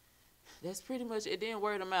 That's pretty much it. Then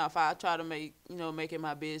word of mouth. I try to make it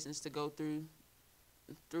my business to go through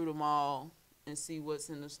the mall and see what's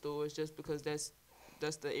in the stores, just because that's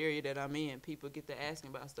the area that I'm in. People get to asking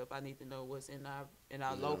about stuff. I need to know what's in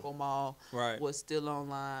our local mall, right? What's still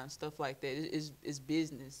online, stuff like that. It's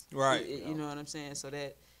business, right? You know what I'm saying? So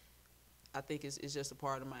that I think it's just a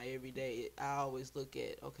part of my everyday. I always look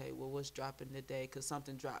at, okay, well, what's dropping today? Because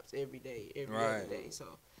something drops every day, every other day.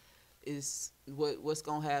 So it's what's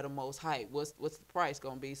gonna have the most hype. What's the price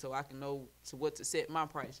gonna be? So I can know what to set my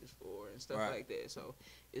prices for and stuff like that. So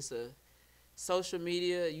it's a social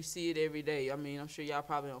media, you see it every day. I mean, I'm sure y'all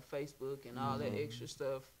probably on Facebook and all that extra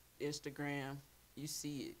stuff, Instagram. You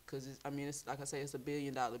see it because it's like I say, it's $1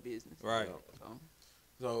 billion business. Right.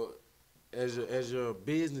 So as your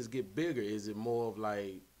business get bigger, is it more of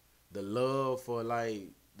like the love for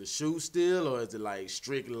like the shoe still, or is it like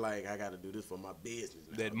strictly like I got to do this for my business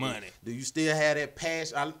now? That money. Do you still have that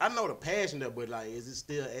passion? I know the passion there, but like, is it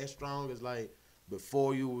still as strong as like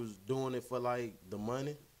before you was doing it for like the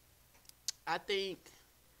money? I think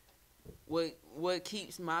what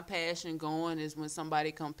keeps my passion going is when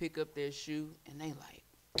somebody come pick up their shoe and they like,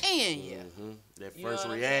 man, That first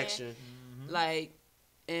reaction. Like,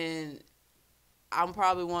 and I'm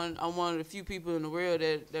probably one of the few people in the world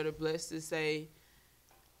that are blessed to say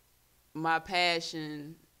my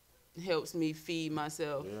passion helps me feed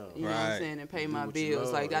myself, you know what I'm saying, and pay my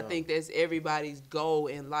bills. Like, I think that's everybody's goal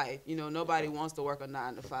in life. Nobody wants to work a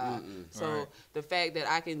 9 to 5. So the fact that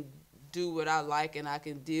I can do what I like and I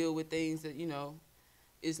can deal with things that,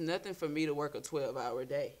 it's nothing for me to work a 12-hour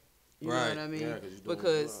day. You know what I mean? Yeah,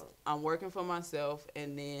 because I'm working for myself,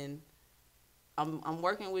 and then I'm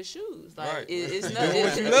working with shoes. Like Right. it's You not doing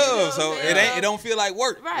what you know love, what so I'm saying? it don't feel like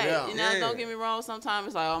work. Right. Yeah. You know, Yeah. don't get me wrong. Sometimes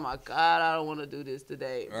it's like, oh my God, I don't want to do this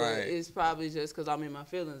today. Right. But it's probably just because I'm in my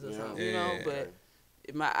feelings or something, you know. Yeah. But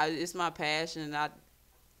it's my passion.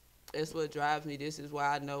 It's what drives me. This is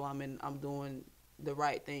why I know I'm doing the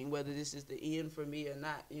right thing, whether this is the end for me or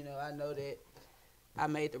not. You know, I know that I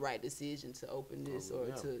made the right decision to open this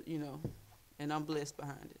to, you know, and I'm blessed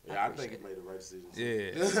behind it. Yeah, I think he made the right decision.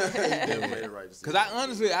 Yeah. He definitely made the right decision.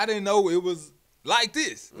 Because I didn't know it was like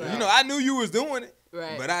this. Right. You know, I knew you was doing it,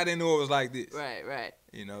 Right. but I didn't know it was like this. Right.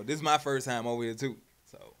 You know, this is my first time over here too.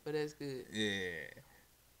 So But that's good. yeah.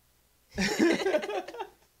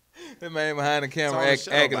 That man behind the camera It's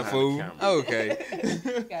on the show acting a behind fool. the camera. Okay.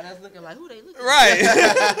 Got us looking like, who they looking Right.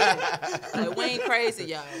 Like, we ain't crazy,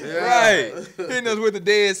 y'all. Right. Hitting us with the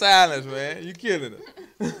dead silence, man. You killing us.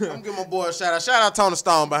 I'm gonna give my boy a shout out. Shout out Tony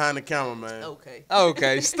Stone behind the camera, man. Okay.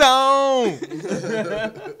 Okay, Stone.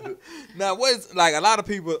 Now, what's like a lot of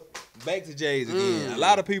people? Back to J's again. A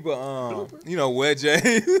lot of people, you know, wear J's.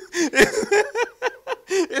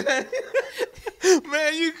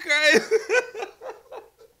 Man, you crazy.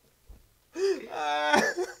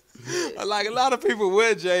 Like a lot of people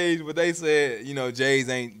wear J's, but they said, you know, J's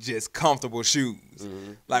ain't just comfortable shoes.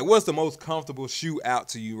 Like, what's the most comfortable shoe out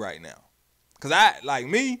to you right now? Cause I I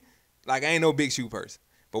ain't no big shoe person.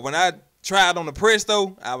 But when I tried on the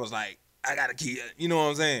Presto, I was like, I gotta keep it. You know what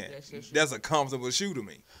I'm saying? That's a comfortable shoe to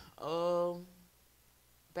me.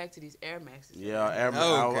 Back to these Air Maxes. Yeah, Air Max.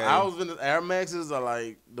 Okay. I was in the Air Maxes are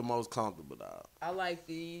like the most comfortable, dog. I like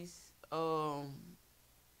these.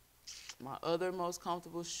 My other most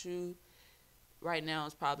comfortable shoe right now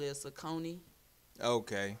is probably a Saucony.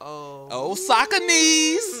 Okay. Oh, soccer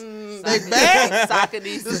knees. They back. Soccer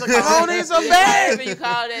knees. The Sauconys are back. Whatever you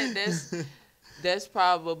call that, that's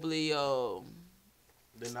probably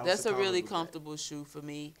that's a really comfortable shoe for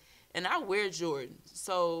me. And I wear Jordans.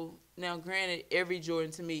 So now, granted, every Jordan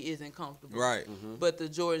to me isn't comfortable. Right. But the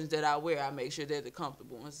Jordans that I wear, I make sure that they're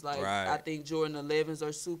comfortable. It's like, I think Jordan 11s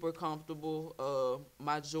are super comfortable.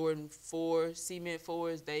 My Jordan 4 cement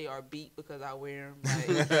 4s, they are beat because I wear them.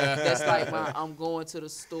 Like, that's like I'm going to the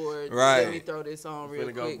store. Right. Let me throw this on real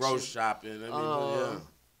quick. Go grocery shopping.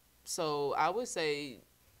 So I would say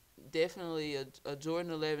definitely a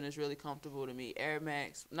Jordan 11 is really comfortable to me. Air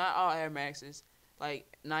Max, not all Air Maxes.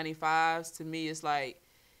 Like 95s, to me, it's like,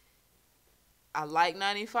 I like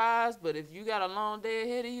 95s, but if you got a long day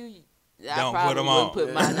ahead of you, I probably wouldn't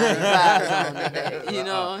put my 95s on today. You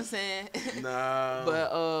know what I'm saying? Nah.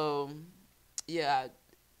 But, yeah,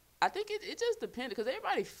 I think it just depends because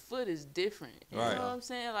everybody's foot is different. You know what I'm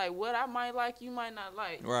saying? Like, what I might like, you might not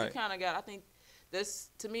like. Right. You kind of got, I think,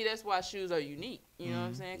 to me, that's why shoes are unique. You know what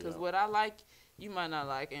I'm saying? Because what I like, you might not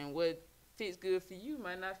like. And what fits good for you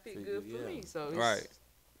might not fit good for me. So it's,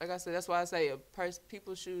 like I said, that's why I say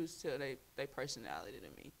people's shoes tell they personality to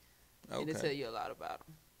me. Okay. And they tell you a lot about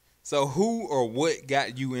them. So who or what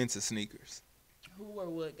got you into sneakers? Who or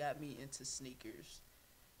what got me into sneakers?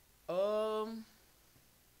 I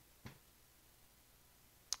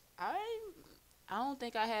don't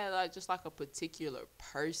think I had just a particular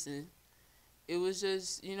person. It was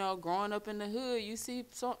just, you know, growing up in the hood, you see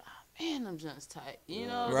man, them joints tight. You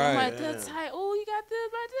know, I'm like, that's tight. Oh, you got this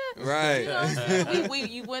right there. Right. You know what I'm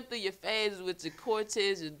saying? You went through your phases with your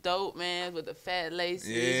Cortez, your dope, man, with the fat laces,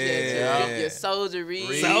 your Soldier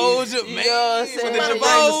Reed. Soldier, you man. Know what I'm saying?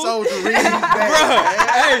 Soldier Reed back.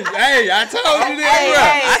 Bro, hey, I told you that,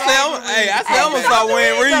 bro. I said I'm going to start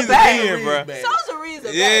wearing Reeds again, bro. Soldier Reeds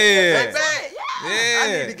are Yeah. back. I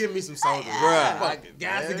need to give me some Soldier Reed. Bro, I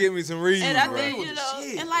got to give me some Reeds, and I bro. think, you know,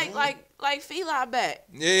 and like Feli back.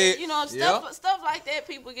 Yeah. You know, stuff like that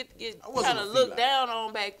people get kind of looked down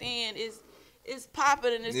on back then. It's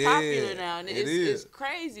popping and it's popular now. And it's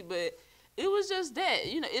crazy, but it was just that.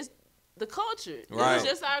 You know, it's the culture. Right. It was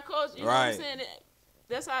just our culture. You know what I'm saying?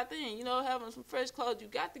 That's our thing. You know, having some fresh clothes, you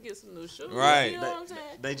got to get some new shoes. Right. You know what I'm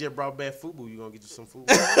saying? They just brought back FUBU. You gonna get you some FUBU?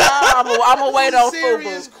 I'm gonna wait on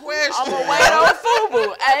Serious FUBU. question. I'm gonna wait on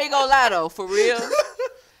FUBU. I ain't gonna lie though, for real.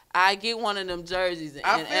 I get one of them jerseys and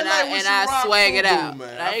I swag it out.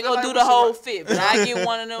 Man. I ain't gonna do the whole fit, but I get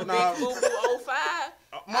one of them big FUBU 05.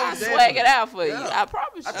 I swag it out for you. I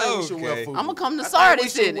promise you. I think we should wear FUBU. I'm gonna come to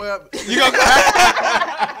Sardis in it. You gonna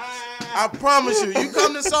I promise you. You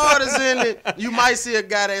come to Sardis in it, you might see a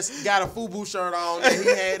guy that's got a FUBU shirt on that he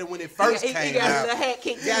had it when it first came out. He got the hat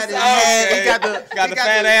kicked Got his inside. hat. He got the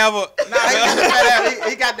fat apple. Nah, he got the fat apple.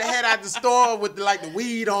 He got the hat out the store with like the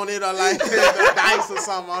weed on it or like the dice or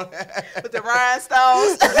something on it. With the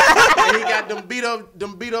rhinestones. And he got them beat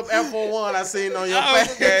up F-1 I seen on your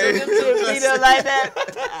face. Them two beat up like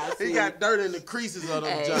that. He got dirt in the creases of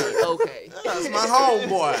them Hey, joints. okay. That's my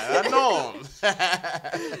homeboy. I know him.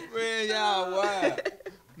 Man, y'all wild.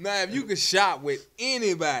 Now, if you could shop with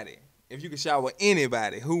anybody,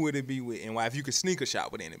 who would it be with and why? If you could sneaker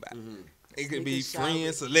shop with anybody. Mm-hmm. It could be Sneaker shop friend,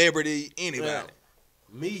 with- celebrity, anybody. Yeah.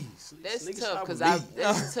 Me. That's Nigga tough shop because with me.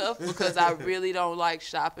 that's tough because I really don't like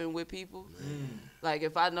shopping with people. Like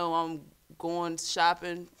if I know I'm going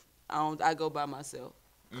shopping, I go by myself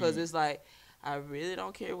because it's like I really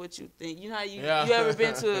don't care what you think. You know how you ever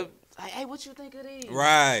been to like, hey, what you think of these?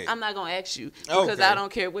 Right. I'm not gonna ask you because Okay. I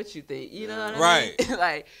don't care what you think. You know what I mean? Right.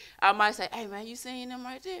 Like I might say, hey man, you seen them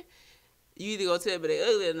right there? You either gonna tell me they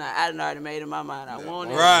ugly or not. I done already made in my mind I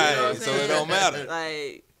want it. Right. You know what I'm So it saying? don't matter.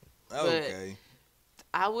 Like Okay.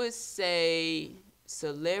 I would say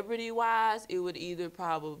celebrity-wise, it would either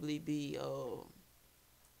probably be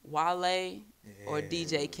Wale or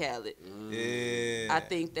DJ Khaled. Yeah. I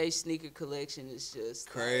think their sneaker collection is just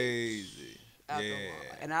Crazy. out the Yeah.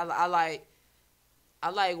 wall. And I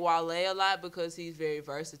like Wale a lot because he's very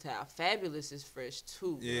versatile. Fabulous is fresh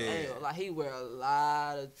too. Yeah. Like he wear a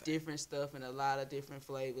lot of different stuff and a lot of different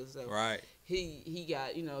flavors. So Right. he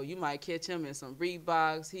got, you might catch him in some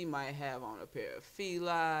Reeboks. He might have on a pair of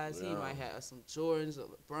Felines. He might have some Jordans or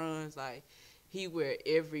LeBrons. Like he wear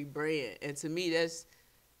every brand. And to me that's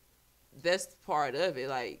part of it.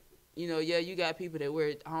 Like, you got people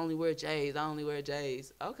that I only wear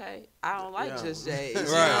J's. Okay. I don't like just J's. You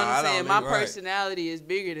know what I'm saying? My personality is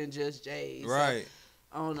bigger than just J's. Right. So,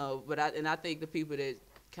 I don't know. But I think the people that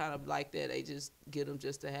kind of like that, they just get them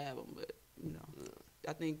just to have them. But,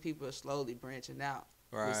 I think people are slowly branching out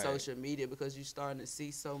with social media because you're starting to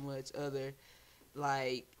see so much other,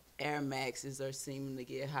 like, Air Maxes are seeming to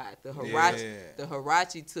get hot. The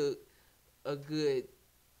Huarache took a good...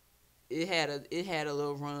 It had a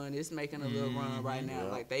little run. It's making a little run right now.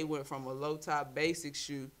 Yeah. Like they went from a low top basic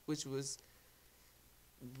shoe, which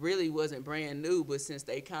really wasn't brand new, but since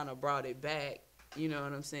they kind of brought it back, you know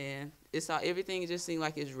what I'm saying? Everything just seemed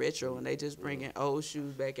like it's retro, and they just bringing old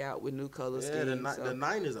shoes back out with new color schemes. The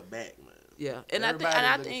 90s are back, man. Yeah, and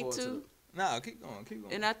I think too. No, keep going.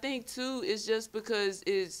 And I think too, it's just because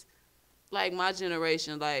it's like my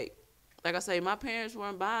generation. Like I say, my parents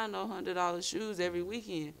weren't buying no $100 shoes every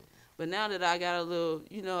weekend. But now that I got a little,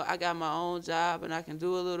 I got my own job and I can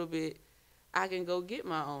do a little bit, I can go get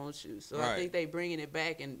my own shoes. So I think they bringing it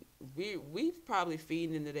back, and we probably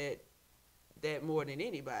feeding into that more than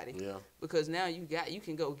anybody. Yeah. Because now you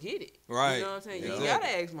can go get it. Right. You know what I'm saying? Yeah. You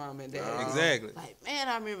gotta ask mom and dad. Exactly. Like, man,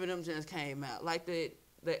 I remember them just came out. Like the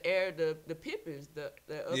Pippins, the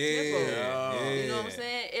up-tempo. Yeah. You know what I'm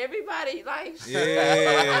saying? Everybody like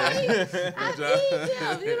Yeah. I need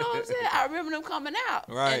them. You know what I'm saying? I remember them coming out.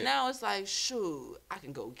 Right. And now it's like, shoot, I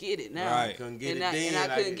can go get it now. Right. Couldn't get And it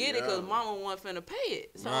then. I couldn't get it because mama wasn't finna pay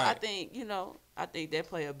it. So Right. I think, I think that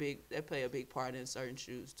play a big part in certain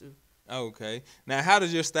shoes too. Okay. Now, how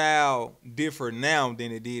does your style differ now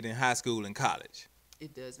than it did in high school and college?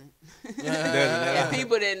 It doesn't. Doesn't And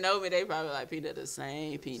people that know me, they probably like Peanut the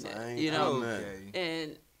same Peanut. Same You know? Okay.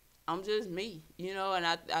 And I'm just me, and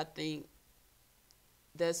I think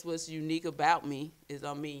that's what's unique about me is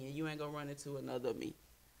I'm me, and you ain't gonna run into another me.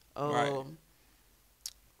 Right.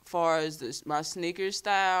 Far as my sneaker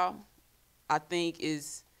style, I think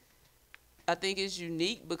is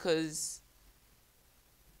unique because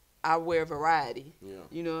I wear variety. Yeah.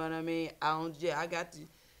 You know what I mean?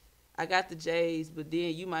 I got the J's, but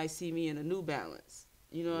then you might see me in a New Balance.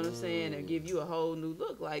 You know what I'm saying? And give you a whole new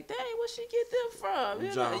look. Like, dang, where she get them from?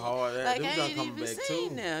 Them junk hard. Like, Them I junk ain't coming even back seen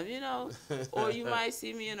too. them, Or you might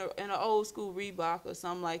see me in an old school Reebok or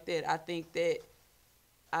something like that. I think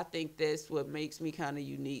that's what makes me kind of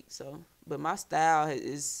unique. So, but my style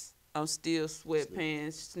is I'm still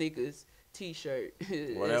sweatpants, sneakers, T-shirt.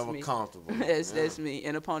 Whatever comfortable. That's me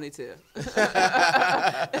in a ponytail.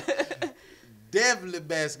 Definitely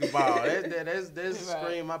basketball. That's the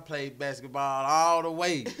scream. I played basketball all the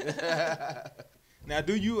way. Now,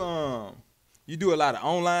 do you do a lot of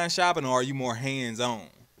online shopping, or are you more hands-on?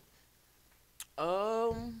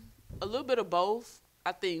 A little bit of both.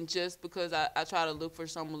 I think just because I try to look for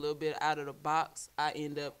something a little bit out of the box, I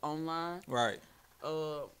end up online. Right.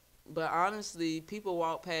 But honestly, people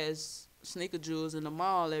walk past sneaker jewels in the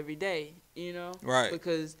mall every day, Right.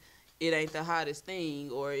 Because it ain't the hottest thing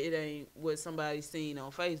or it ain't what somebody's seen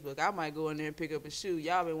on Facebook, I might go in there and pick up a shoe.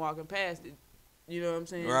 Y'all been walking past it. You know what I'm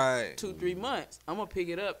saying? Right. 2-3 months. I'm going to pick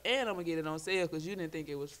it up and I'm going to get it on sale because you didn't think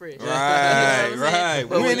it was fresh. Right, you know what right.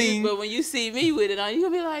 But Winning. when you see me with it on, you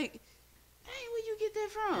going to be like, dang, where you get that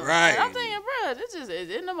from? Right. And I'm thinking, bro,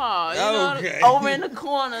 it's in the mall. You Okay. know, over in the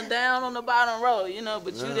corner, down on the bottom row, you know,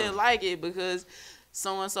 but you didn't like it because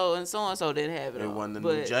so-and-so and so-and-so didn't have it It on. wasn't the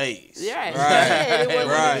new J's. Yeah, Right. yeah, it wasn't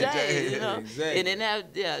Right. the J's, you know. Exactly. And then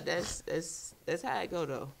that's how it go,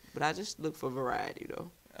 though. But I just look for variety, though.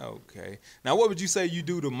 Okay. Now, what would you say you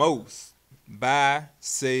do the most? Buy,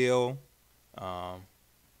 sell,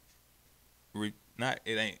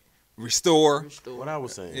 restore. What I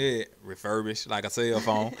was saying. Yeah, refurbish like a cell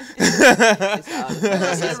phone. It's all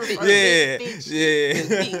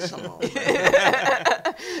Yeah. Come on,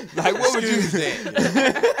 man. Like, what would you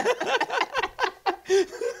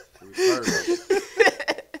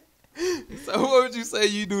So, what would you say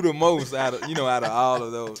you do the most out of all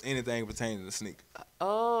of those? Anything pertaining to sneakers?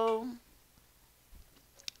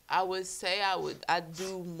 I would say I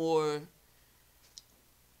do more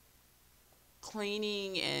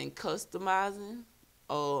cleaning and customizing.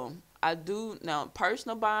 I do now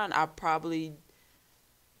personal buying. I probably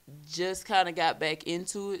just kind of got back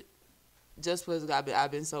into it, just because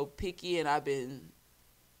I've been so picky and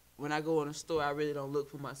when I go in a store, I really don't look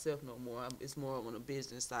for myself no more. It's more on the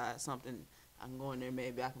business side. Something I can go in there,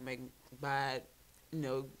 maybe I can make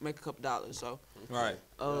a couple dollars. So Right.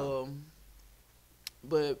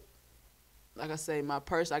 But like I say,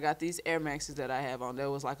 I got these Air Maxes that I have on. That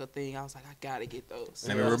was like a thing. I was like, I gotta get those.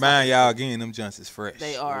 Let me remind y'all again, them joints is fresh.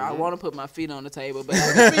 They are. I want to put my feet on the table, but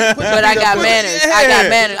I got manners. I got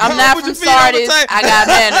manners. I'm not Put from your feet on the Sardis. table. I got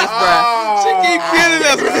manners, bro. She keep killing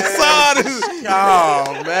us with the Sardis.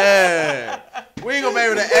 Oh, man. We ain't gonna be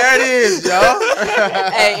able to air this, y'all.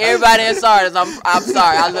 Hey, everybody in Sardis, I'm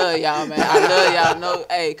sorry. I love y'all, man. I love y'all. No,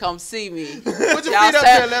 hey, come see me. Put your Y'all, feet up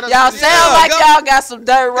there. Let us y'all see. sound like y'all got some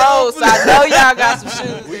dirt roads, so I know y'all got some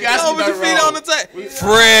shoes. We got Go some with your dirt feet road. on the table.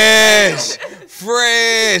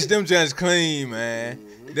 Fresh. Them joints clean, man.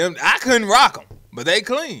 Them I couldn't rock them, but they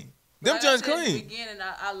clean. Them Like I joints said in the clean. beginning,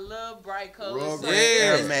 I love bright colors. Rug so rat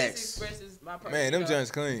Air this Max. expresses my Man, them personality.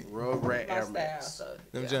 joints clean. Rugrat My Air style. Max. So,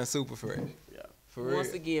 Them yeah. joints super fresh. Yeah. For real.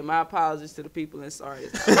 Once again, my apologies to the people in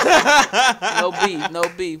Sardis. No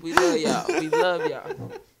beef. We love y'all. We love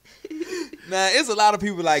y'all. Now, it's a lot of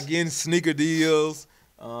people like getting sneaker deals.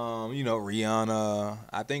 Rihanna.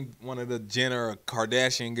 I think one of the Jenner or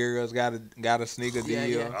Kardashian girls got a sneaker Yeah,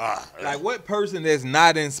 deal. yeah. Like, what person that's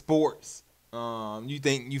not in sports,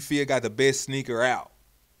 you feel got the best sneaker out?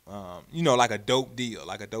 Like a dope deal,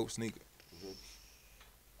 like a dope sneaker.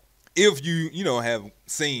 If you have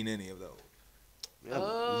seen any of those. Yeah.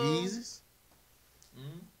 Yeezys.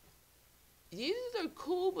 Yeezys are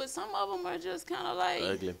cool, but some of them are just kind of like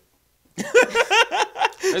Ugly.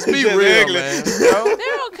 Let's be Just real, ugly. man. Yo.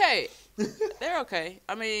 they're okay. They're okay.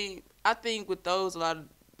 I mean, I think with those,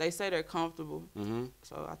 they say they're comfortable,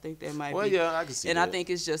 so I think that might Well, be. yeah, I can see And that. I think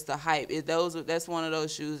it's just the hype. That's one of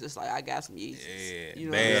those shoes. It's like I got some Yeezys. Yeah, You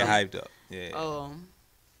know bad what I'm hyped up. Yeah. saying?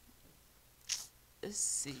 Let's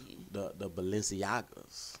see. The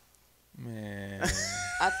Balenciagas. Man.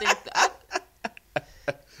 I think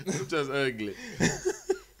Just ugly.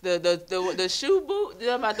 the shoe boot. You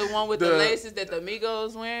know about the one with the The- laces that the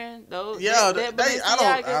Migos wearing? Those. Yeah, that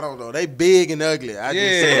I Balenciaga? don't know. They big and ugly. I just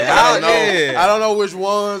Yeah, said, I don't know. yeah. I don't know which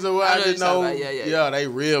ones or what. I I know just you're talking know. about. Yeah. They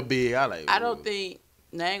real big. I don't think.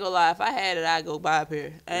 Now, I ain't gonna lie. If I had it, I'd go buy a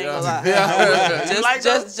pair. I ain't Yeah. gonna lie. Yeah. You like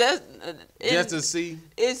just just to see.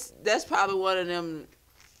 that's probably one of them.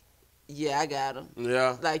 Yeah, I got them.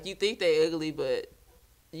 Yeah. Like you think they ugly, but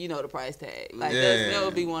you know the price tag. Like Yeah. that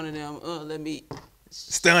would be one of them. Let me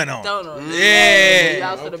Stun on. stone on. it. Yeah.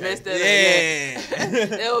 Y'all should have messed that Yeah. up. That would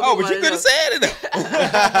be Oh, but one you of could have them. said it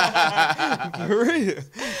though. For real.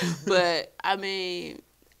 But I mean,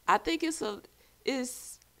 I think it's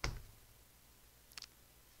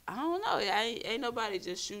I don't know. Ain't nobody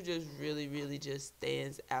shoe just really, really just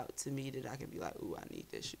stands out to me that I can be like, ooh, I need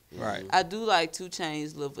this shoe. Right. I do like 2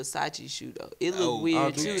 Chainz' little Versace shoe though. It look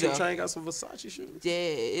weird too Two though. Chainz got some Versace shoes. Yeah,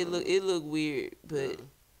 it look weird, but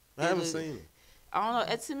I haven't look- seen it. I don't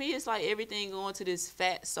know. To me, it's like everything going to this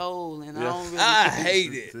fat sole, and Yeah. I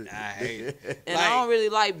hate it. and I don't really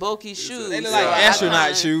like bulky shoes. They look So like I astronaut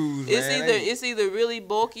kinda- shoes. Man. It's either really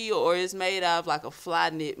bulky or it's made out of like a fly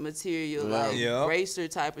knit material, Yeah. like Yep. racer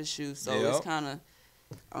type of shoe. So Yep. it's kind of,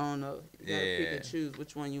 I don't know. You gotta pick Yeah. and choose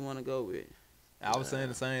which one you want to go with. I was saying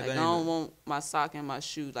the same Like, thing. I don't want my sock and my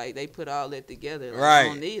shoe. Like, they put all that together. Like, Right. I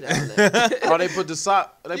don't need all that. Oh, they put the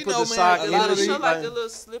sock. They You put know, the man, sock a in lot You of the know, these- like the little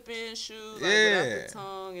slip-in shoes, like Yeah. without the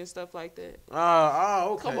tongue and stuff like that.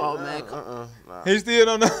 Okay. Come on, man. Nah. He still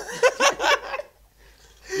don't know.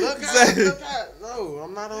 Look at. No,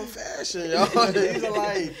 I'm not on fashion, y'all. These are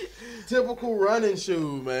like typical running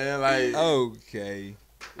shoes, man. Like Okay.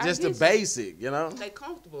 just the get you. basic, you know. They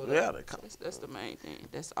comfortable, though. Yeah, they comfortable. That's the main thing.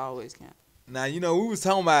 That's always count. Now, you know, we was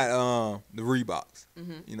talking about the Reeboks.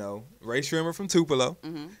 Mhm. You know, Ray Shrimmer from Tupelo.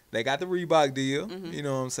 Mhm. They got the Reebok deal. Mhm. You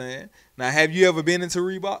know what I'm saying? Now, have you ever been into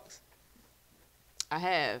Reeboks? I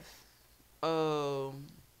have.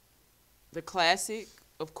 The classic,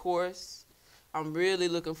 of course. I'm really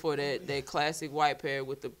looking for that classic white pair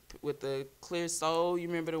with the clear sole. You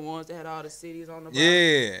remember the ones that had all the cities on the bottom?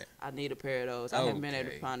 Yeah. I need a pair of those. I haven't been able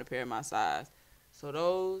to Okay. find a pair of my size. So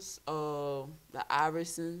those, the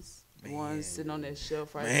Iversons, the ones sitting on that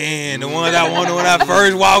shelf right Man, the ones I wanted when I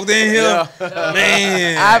first walked in here. there.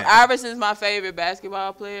 Man. Iverson's my favorite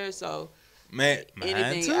basketball player, so Man, mine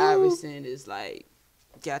anything too. Iverson is like,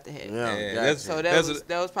 got to have. it. Yeah, Yeah, gotcha. So that's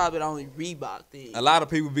that was probably the only Reebok thing. a lot of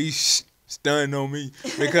people be stunned on me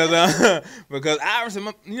because because Iverson,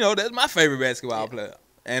 you know, that's my favorite basketball player.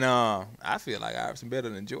 And I feel like Iverson better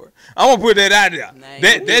than Jordan. I'm gonna put that out there. Nah,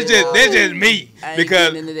 ain't That's just me I ain't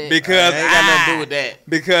because getting into that. because Ain't got nothing to do with that.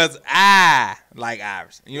 because I like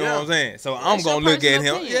Iverson. You know Yeah. what I'm saying? So I'm That's your gonna look at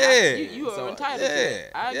personal him. opinion. Yeah, You are So, entitled to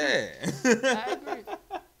that. I agree. Yeah. I agree.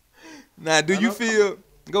 Now, do you feel?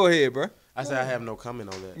 Go ahead, bro. I said I have no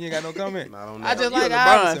comment on that. You ain't got no comment. Not on I that. just You a like LeBron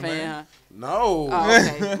Iverson fan, fan. Huh? No. Oh,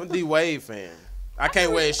 okay. I'm a D Wade fan. I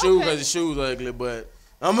can't wear his shoes because his shoes ugly, but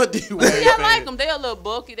I'm a D Wade See, I fan. like them. They a little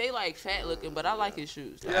bulky. They like fat looking, but I like his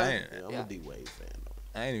shoes. Yeah. Yeah, I'm Yeah. a D Wade fan though.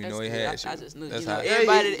 I didn't even That's know he good. had I shoes. just knew. That's You know, how.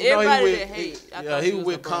 everybody he that hate. I Yeah, thought he was was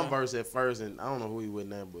with LeBron. Converse at first, and I don't know who he with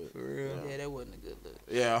now, but For real? Yeah, that wasn't a good look.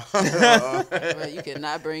 yeah. But you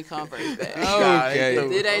cannot bring Converse back. Okay.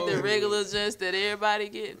 If it ain't the regular gents that everybody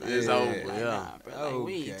get, It's Yeah. over, like, yeah. nah, bro. Like,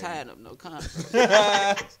 we ain't Okay. tying up no Converse.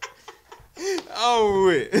 Oh,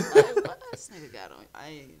 wait. Like, what this nigga got on? I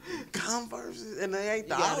ain't. Converse, and they ain't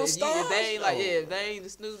You the gotta, All if Stars. they ain't like, if they ain't the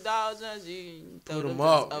Snoop Dogg joints, you throw Put them 'em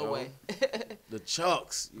up, joints yo. away. The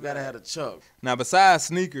Chucks, you gotta have the Chuck. Now, besides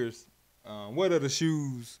sneakers, what are the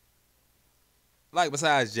shoes? Like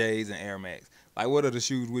besides J's and Air Max, like what are the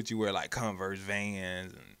shoes which you wear? Like Converse,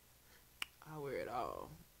 Vans, and I wear it all.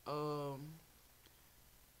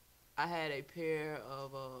 I had a pair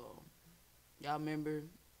of y'all remember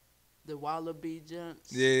the Wallaby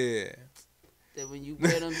jumps? yeah. That when you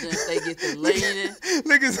wear them jumps, they get the leaning.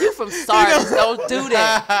 Look at You from Sardis, don't do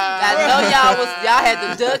that. I know y'all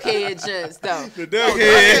had the duckhead jumps though. the duck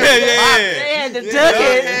head. They had the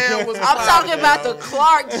duckhead. Duckhead was I'm talking poppin', about yo. the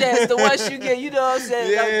Clark jets, the ones you get. You know what I'm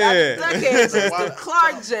saying? Yeah. Like, the duckhead jets, the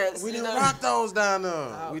Clark jets. We you didn't know? rock those down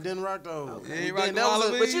there. We didn't rock those. You ain't We rock didn't. the That was a-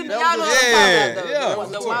 Wallaby? But you that y'all know was what a- I'm Yeah, talking yeah. about though. That The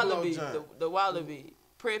was a Wallaby, jump. the Wallaby.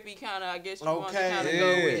 Preppy kind of, I guess you want to Okay. kind of Yeah. go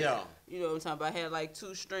with. Yeah. You know what I'm talking about? I had like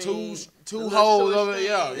two strings. Two the little holes short over string.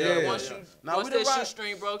 there. Yeah. Once yeah. you Now, once we that didn't rock-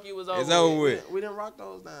 shoestring broke, you was over. It's over with. We didn't rock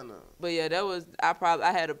those down there. But yeah, that was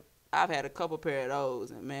I've had a couple pair of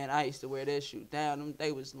those, and man, I used to wear that shoe down. Them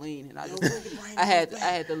they was lean, and I had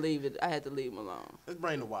to leave it. I had to leave them alone. Let's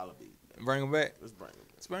bring the Wallaby. Bring them back. Let's bring them.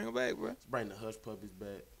 Let's bring them back, bro. Let's bring the Hush Puppies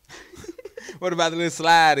back. What about the little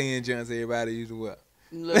slide in joints everybody used to wear?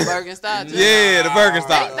 Them little Birkenstock. joints. Yeah, the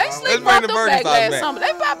Birkenstock. They Let's sleep bring brought the them back Birkenstocks last back. summer.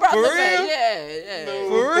 They brought For them back. real? Yeah.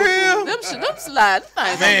 For real? Them slide. Them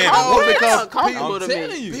Man, things boy, uncomfortable, because uncomfortable I'm to telling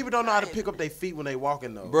me. you. People don't know how to pick up their feet when they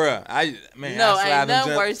walking though. Bruh, I No, slide ain't them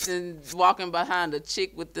nothing joints. worse than walking behind a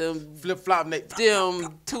chick with them Flip flop they.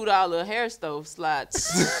 $2 hair stove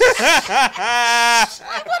slides.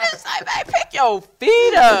 Like, what is that, man? Pick your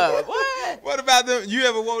feet up. What? What about them? You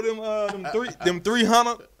ever wore them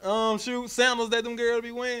 300 shoes sandals that them girls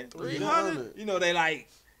be wearing? 300? You know they like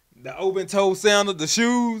the open toe sandals, the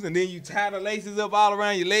shoes, and then you tie the laces up all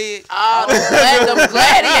around your leg. Oh, them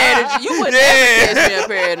gladiators. You would never catch me a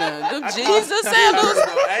pair of them. Them Jesus sandals.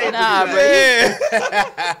 Nah, bro.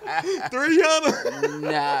 Yeah. 300.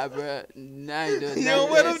 Nah, bro. Nah, you doing You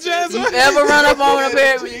don't wear them joints? You ever run up on a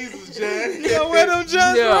pair of Jesus, Jack. You don't wear them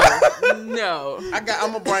joints? No. I'm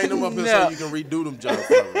gonna bring them up here No. so you can redo them jumps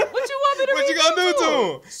for me. What you want me to What you gonna do to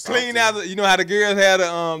them? Clean out the, you know how the girls had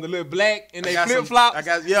the little black and they flip flops? I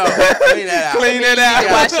got clean that out. Clean that out. You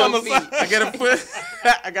wash On your the feet. side. I got a foot.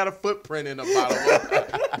 I got a footprint in the bottom.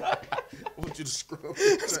 I want you to scrub.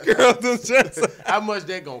 Girls, them joints. How much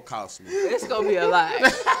that gonna cost me? It's gonna be a lie.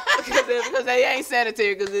 because they ain't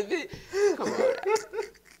sanitary. Because if it, come on.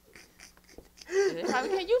 They probably,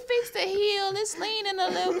 can you fix the heel? It's leaning a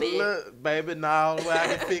little bit. Look, baby, no, the way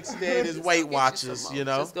I can fix that is Weight Watchers, you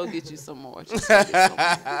know. Just go get you some more. Just go get some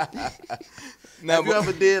more. Now, Have you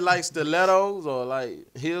ever did like stilettos or like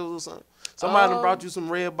heels or something? Somebody done brought you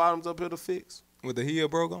some red bottoms up here to fix? with the heel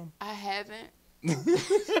broke on? I haven't.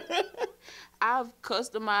 I've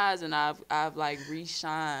customized and I've like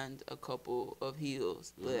reshined a couple of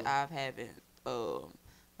heels, but I haven't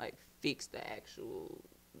like fixed the actual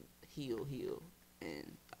heel.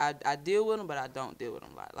 And I deal with them, but I don't deal with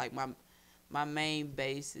them a lot. Like my main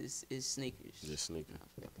base is sneakers. Just sneakers.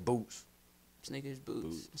 Boots. Sneakers,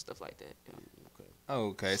 boots, and stuff like that. Yeah.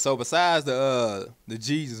 Okay, so besides the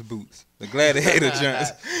Jesus boots, the gladiator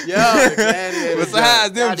joints, Yeah, the gladiator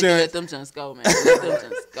besides them Let joints, them joints go, man. Let them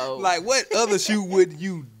joints go. like what other shoe would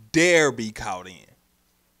you dare be caught in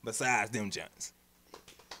besides them joints?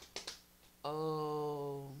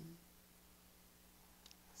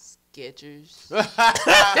 Skechers.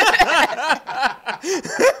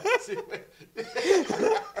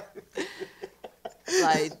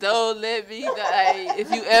 Like, don't let me, like, if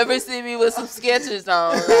you ever see me with some Skechers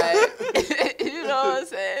on, like, you know what I'm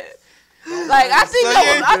saying? Like, I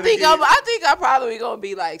think I'm probably gonna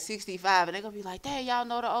be like 65, and they're gonna be like, "Dang, y'all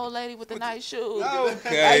know the old lady with the nice shoes."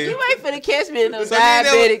 Okay. Like, you ain't finna catch me in no So you ain't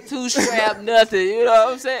diabetic two-strap nothing. You know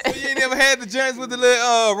what I'm saying? So you ain't never had the joints with the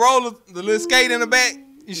little roller, the little skate in the back?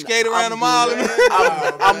 You skate around the mall.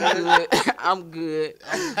 I'm good.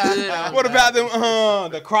 What about them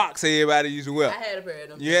the Crocs everybody used to wear? I had a pair of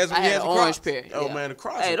them. You had some, I had an orange Crocs? pair. Oh yeah. man, the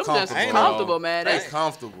Crocs Hey, are them just comfortable. comfortable, man. They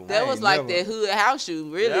comfortable. That was like that hood house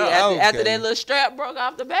shoe, really. Yeah, After that little strap broke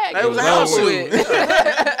off the back, It was a over house shoe. with.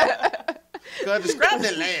 Cause the strap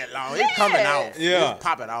didn't land long. It's coming off. Yeah. It's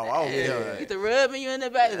popping off. Oh yeah. Get the rubbing you in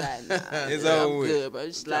the back. Like, nah, It's I'm over with. good, bro.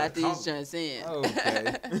 Just slide these comfortable. joints in.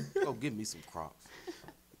 Okay. Go get me some Crocs.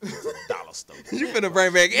 It's a dollar store. You finna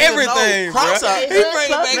bring back everything, bro. Crocs are- He bringing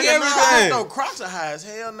back Nigga, no, everything. Crocs are high as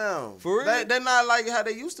hell now. For real? They're not like how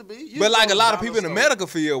they used to be. But like a lot of people in the medical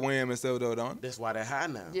field wear them and stuff though, don't they? That's why they're high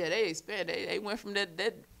now. Yeah, they expand. They went from that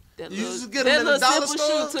You little, used to get that them in the little dollar simple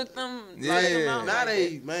store? shoe took them. Yeah. Like, them out Now like they,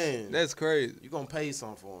 that. man, That's crazy. you gonna pay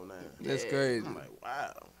something for them now. That's Yeah. crazy. I'm like,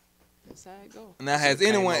 wow. That's how it go. Now, has Came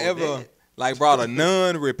anyone on ever dead. like brought a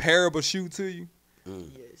non-repairable shoe to you?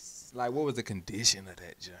 Yes. Like, what was the condition of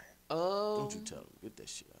that joint? Don't you tell them. Get that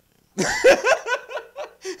shit out of here.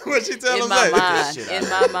 What she tell In him? my Say? mind. shit In out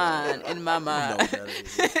my of mind. In my You know mind. better than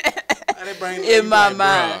this. And they bring In you my like,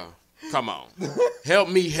 mind. "Bruh, come on. Help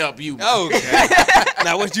me help you. Okay.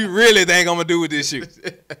 Now, what you really think I'm gonna do with this shoe?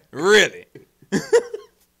 Really?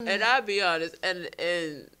 And I'll be honest,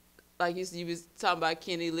 and like you was talking about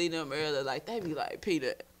Kenny Lee them earlier, like they be like,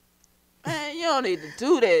 "PNut, man, you don't need to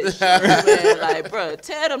do that shit, man." Like, bro,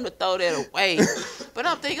 tell them to throw that away. But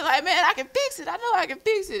I'm thinking like, man, I can fix it. I know I can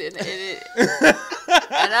fix it, and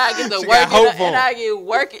I get to She got hope working, for and him.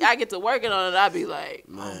 I get to working on it. I be like,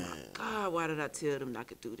 oh Man. my God, why did I tell them not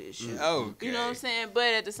to do this shit? Okay. You know what I'm saying? But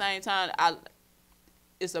at the same time,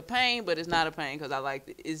 it's a pain, but it's not a pain because I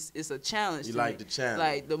like it's a challenge. You to like me. the challenge.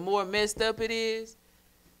 Like the more messed up it is,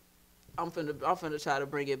 I'm finna try to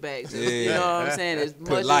bring it back. Just, Yeah. You know what I'm saying? As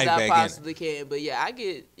much as life back I in it. possibly can. But yeah, I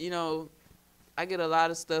get a lot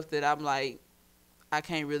of stuff that I'm like, I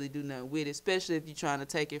can't really do nothing with, especially if you're trying to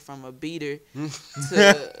take it from a beater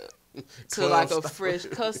to like a Club fresh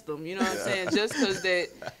custom. You know what I'm saying? Just because that's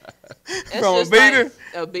From a just beater? like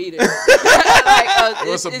a beater. Like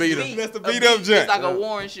What's a beater? beat. That's the A beat up beat. joint. It's like a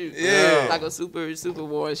worn shoe. Yeah. Like a super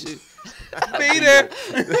worn shoe. Beater.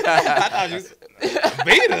 I thought you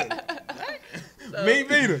beater. Me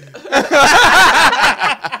beater.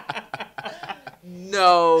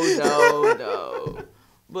 No.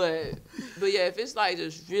 But yeah, if it's like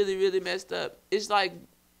just really, really messed up, it's like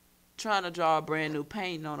trying to draw a brand new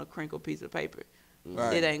painting on a crinkled piece of paper.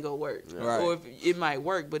 Right. It ain't gonna work. Right. Or if it might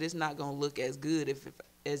work, but it's not gonna look as good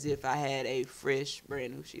as if I had a fresh,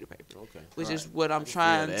 brand new sheet of paper. Okay. Which Right. is what I'm feel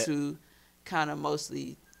trying that. to kind of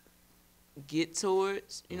mostly get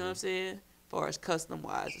towards. You know what I'm saying? As far as custom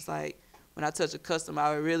wise, it's like when I touch a custom,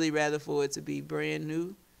 I would really rather for it to be brand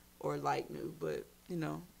new or like new. But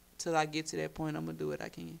till I get to that point, I'm gonna do what I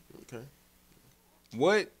can. Okay.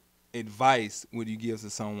 What advice would you give to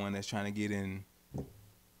someone that's trying to get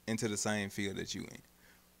into the same field that you in?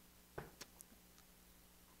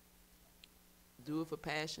 Do it for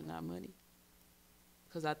passion, not money.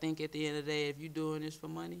 Because I think at the end of the day, if you're doing this for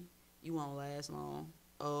money, you won't last long.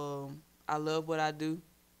 I love what I do.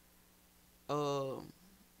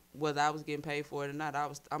 Whether I was getting paid for it or not,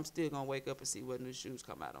 I'm still gonna wake up and see what new shoes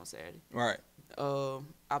come out on Saturday. Right.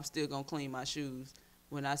 I'm still gonna clean my shoes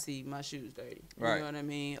when I see my shoes dirty. You Right. know what I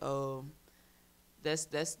mean? that's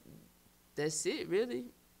it really.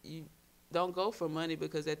 You don't go for money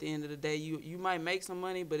because at the end of the day you might make some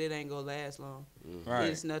money, but it ain't gonna last long. Right.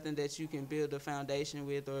 It's nothing that you can build a foundation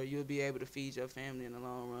with, or you'll be able to feed your family in the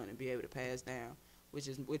long run and be able to pass down, which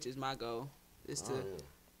is my goal. Is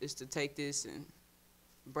to take this and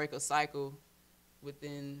break a cycle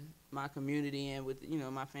within my community and with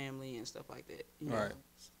my family and stuff like that. Right.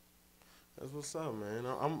 That's what's up, man.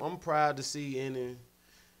 I'm proud to see any,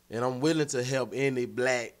 and I'm willing to help any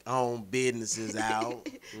black-owned businesses out.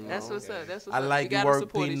 That's what's up. That's what's I up. like We your gotta work,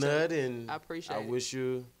 support each other. PNut, and I appreciate I it. wish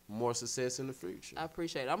you more success in the future. I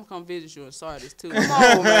appreciate it. I'm gonna come visit you in Sardis too. Come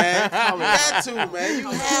on, man. You got to, man. You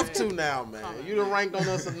have to now, man. You done ranked on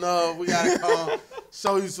us enough. We gotta come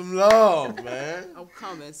show you some love, man. I'm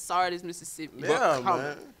coming. Sardis, Mississippi. Yeah, I'm coming.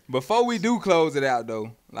 man. Before we do close it out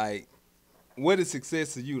though, like, what is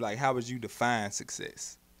success to you? Like, how would you define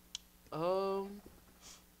success?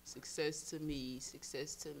 Success to me.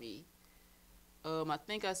 I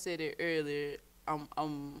think I said it earlier. I'm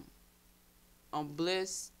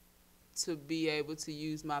blessed to be able to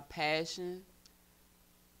use my passion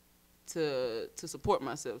to support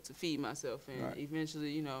myself, to feed myself, and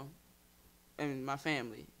eventually, and my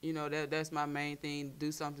family. That's my main thing.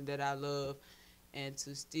 Do something that I love, and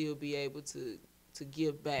to still be able to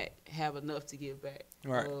give back, have enough to give back.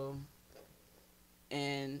 Right.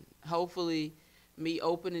 And hopefully, me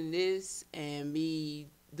opening this and me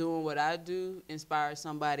doing what I do inspires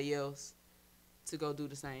somebody else to go do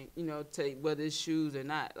the same. Whether it's shoes or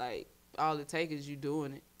not. Like, all it takes is you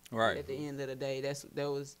doing it. Right. At the end of the day, I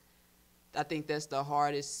think that's the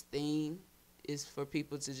hardest thing, is for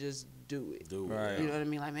people to just do it. Right. You know what I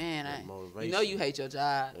mean? Like, man, you hate your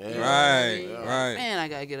job. Yeah. You know what I mean? Right, Like, right. man, I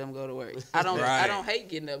gotta get up and go to work. I don't hate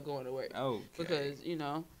getting up going to work. Okay. Because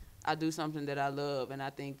I do something that I love, and I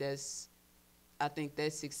think that's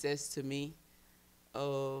success to me.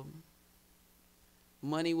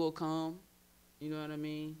 Money will come. You know what I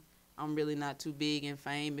mean? I'm really not too big in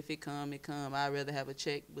fame. If it come, it come. I'd rather have a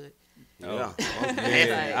check, but Yeah.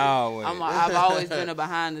 Yeah. Always. I've always been a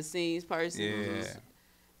behind the scenes person. Yeah.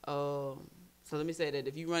 So let me say that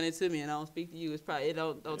if you run into me and I don't speak to you, it's probably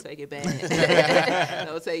don't take it bad.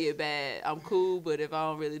 Don't take it bad. I'm cool, but if I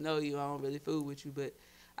don't really know you, I don't really fool with you. But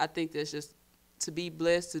I think that's just to be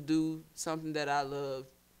blessed to do something that I love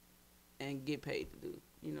and get paid to do.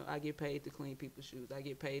 I get paid to clean people's shoes. I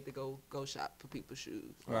get paid to go shop for people's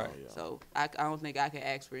shoes. Right. So I don't think I can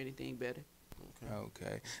ask for anything better.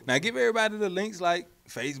 Okay. Now give everybody the links, like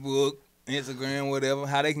Facebook, Instagram, whatever,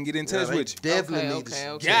 how they can get in touch with you. Definitely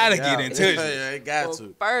Okay. Gotta get in touch with you. Yeah, got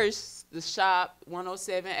to. First, the shop,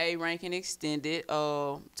 107A Rankin Extended,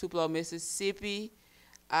 Tupelo, Mississippi.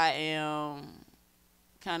 I am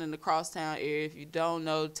kind of in the crosstown area. If you don't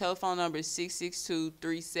know, telephone number is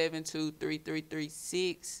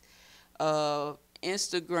 662-372-3336.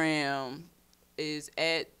 Instagram is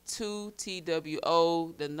at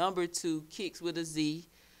 2TWO, the number 2 Kickz with a Z.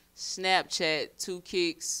 Snapchat, 2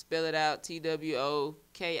 Kickz, spell it out, TWOKICKZ.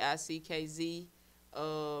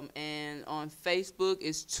 And on Facebook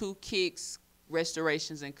is 2 Kickz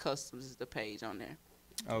Restorations and Customs is the page on there.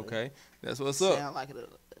 Okay. That's what's up. Sound like it.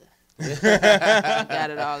 Got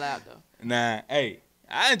it all out though. Nah, hey,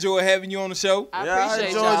 I enjoy having you on the show. I Yeah, I appreciate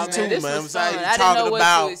enjoyed y'all, you too, This man. was Besides fun. you I didn't talking know what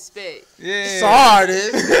about- to expect. Yeah.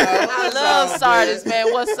 Sardis. I love Sardis,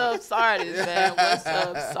 man. What's up, Sardis, man? What's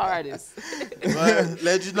up, Sardis? But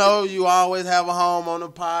let you know you always have a home on the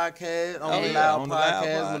podcast, on the yeah, L.O.U.D on the L.O.U.D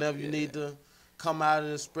Podcast. Whenever you yeah. need to come out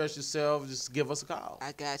and express yourself, just give us a call.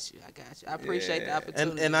 I got you. I appreciate the Yeah.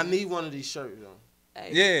 opportunity. And I need one of these shirts, though.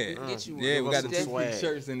 Hey, Yeah. we can get you one. Yeah, we got the some 2 swag. Kickz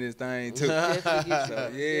shirts in this thing too. Definitely get you So,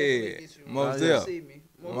 one. yeah. Definitely get you one. Most You'll def. see me.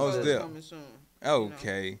 More Most photos def. coming soon.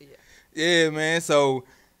 Okay. Yeah. Yeah, man. So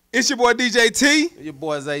it's your boy D.J.T. Your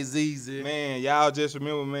boy Zay Zeezy. Man, y'all just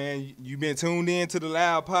remember, man, you been tuned in to the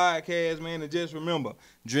L.O.U.D Podcast, man, and just remember,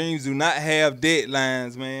 dreams do not have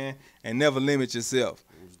deadlines, man, and never limit yourself.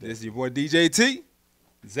 This is your boy D.J.T.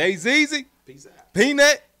 Zay Zeezy, Peace out.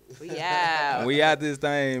 PNut. We out. We out this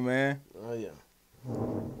thing, man. Oh, yeah.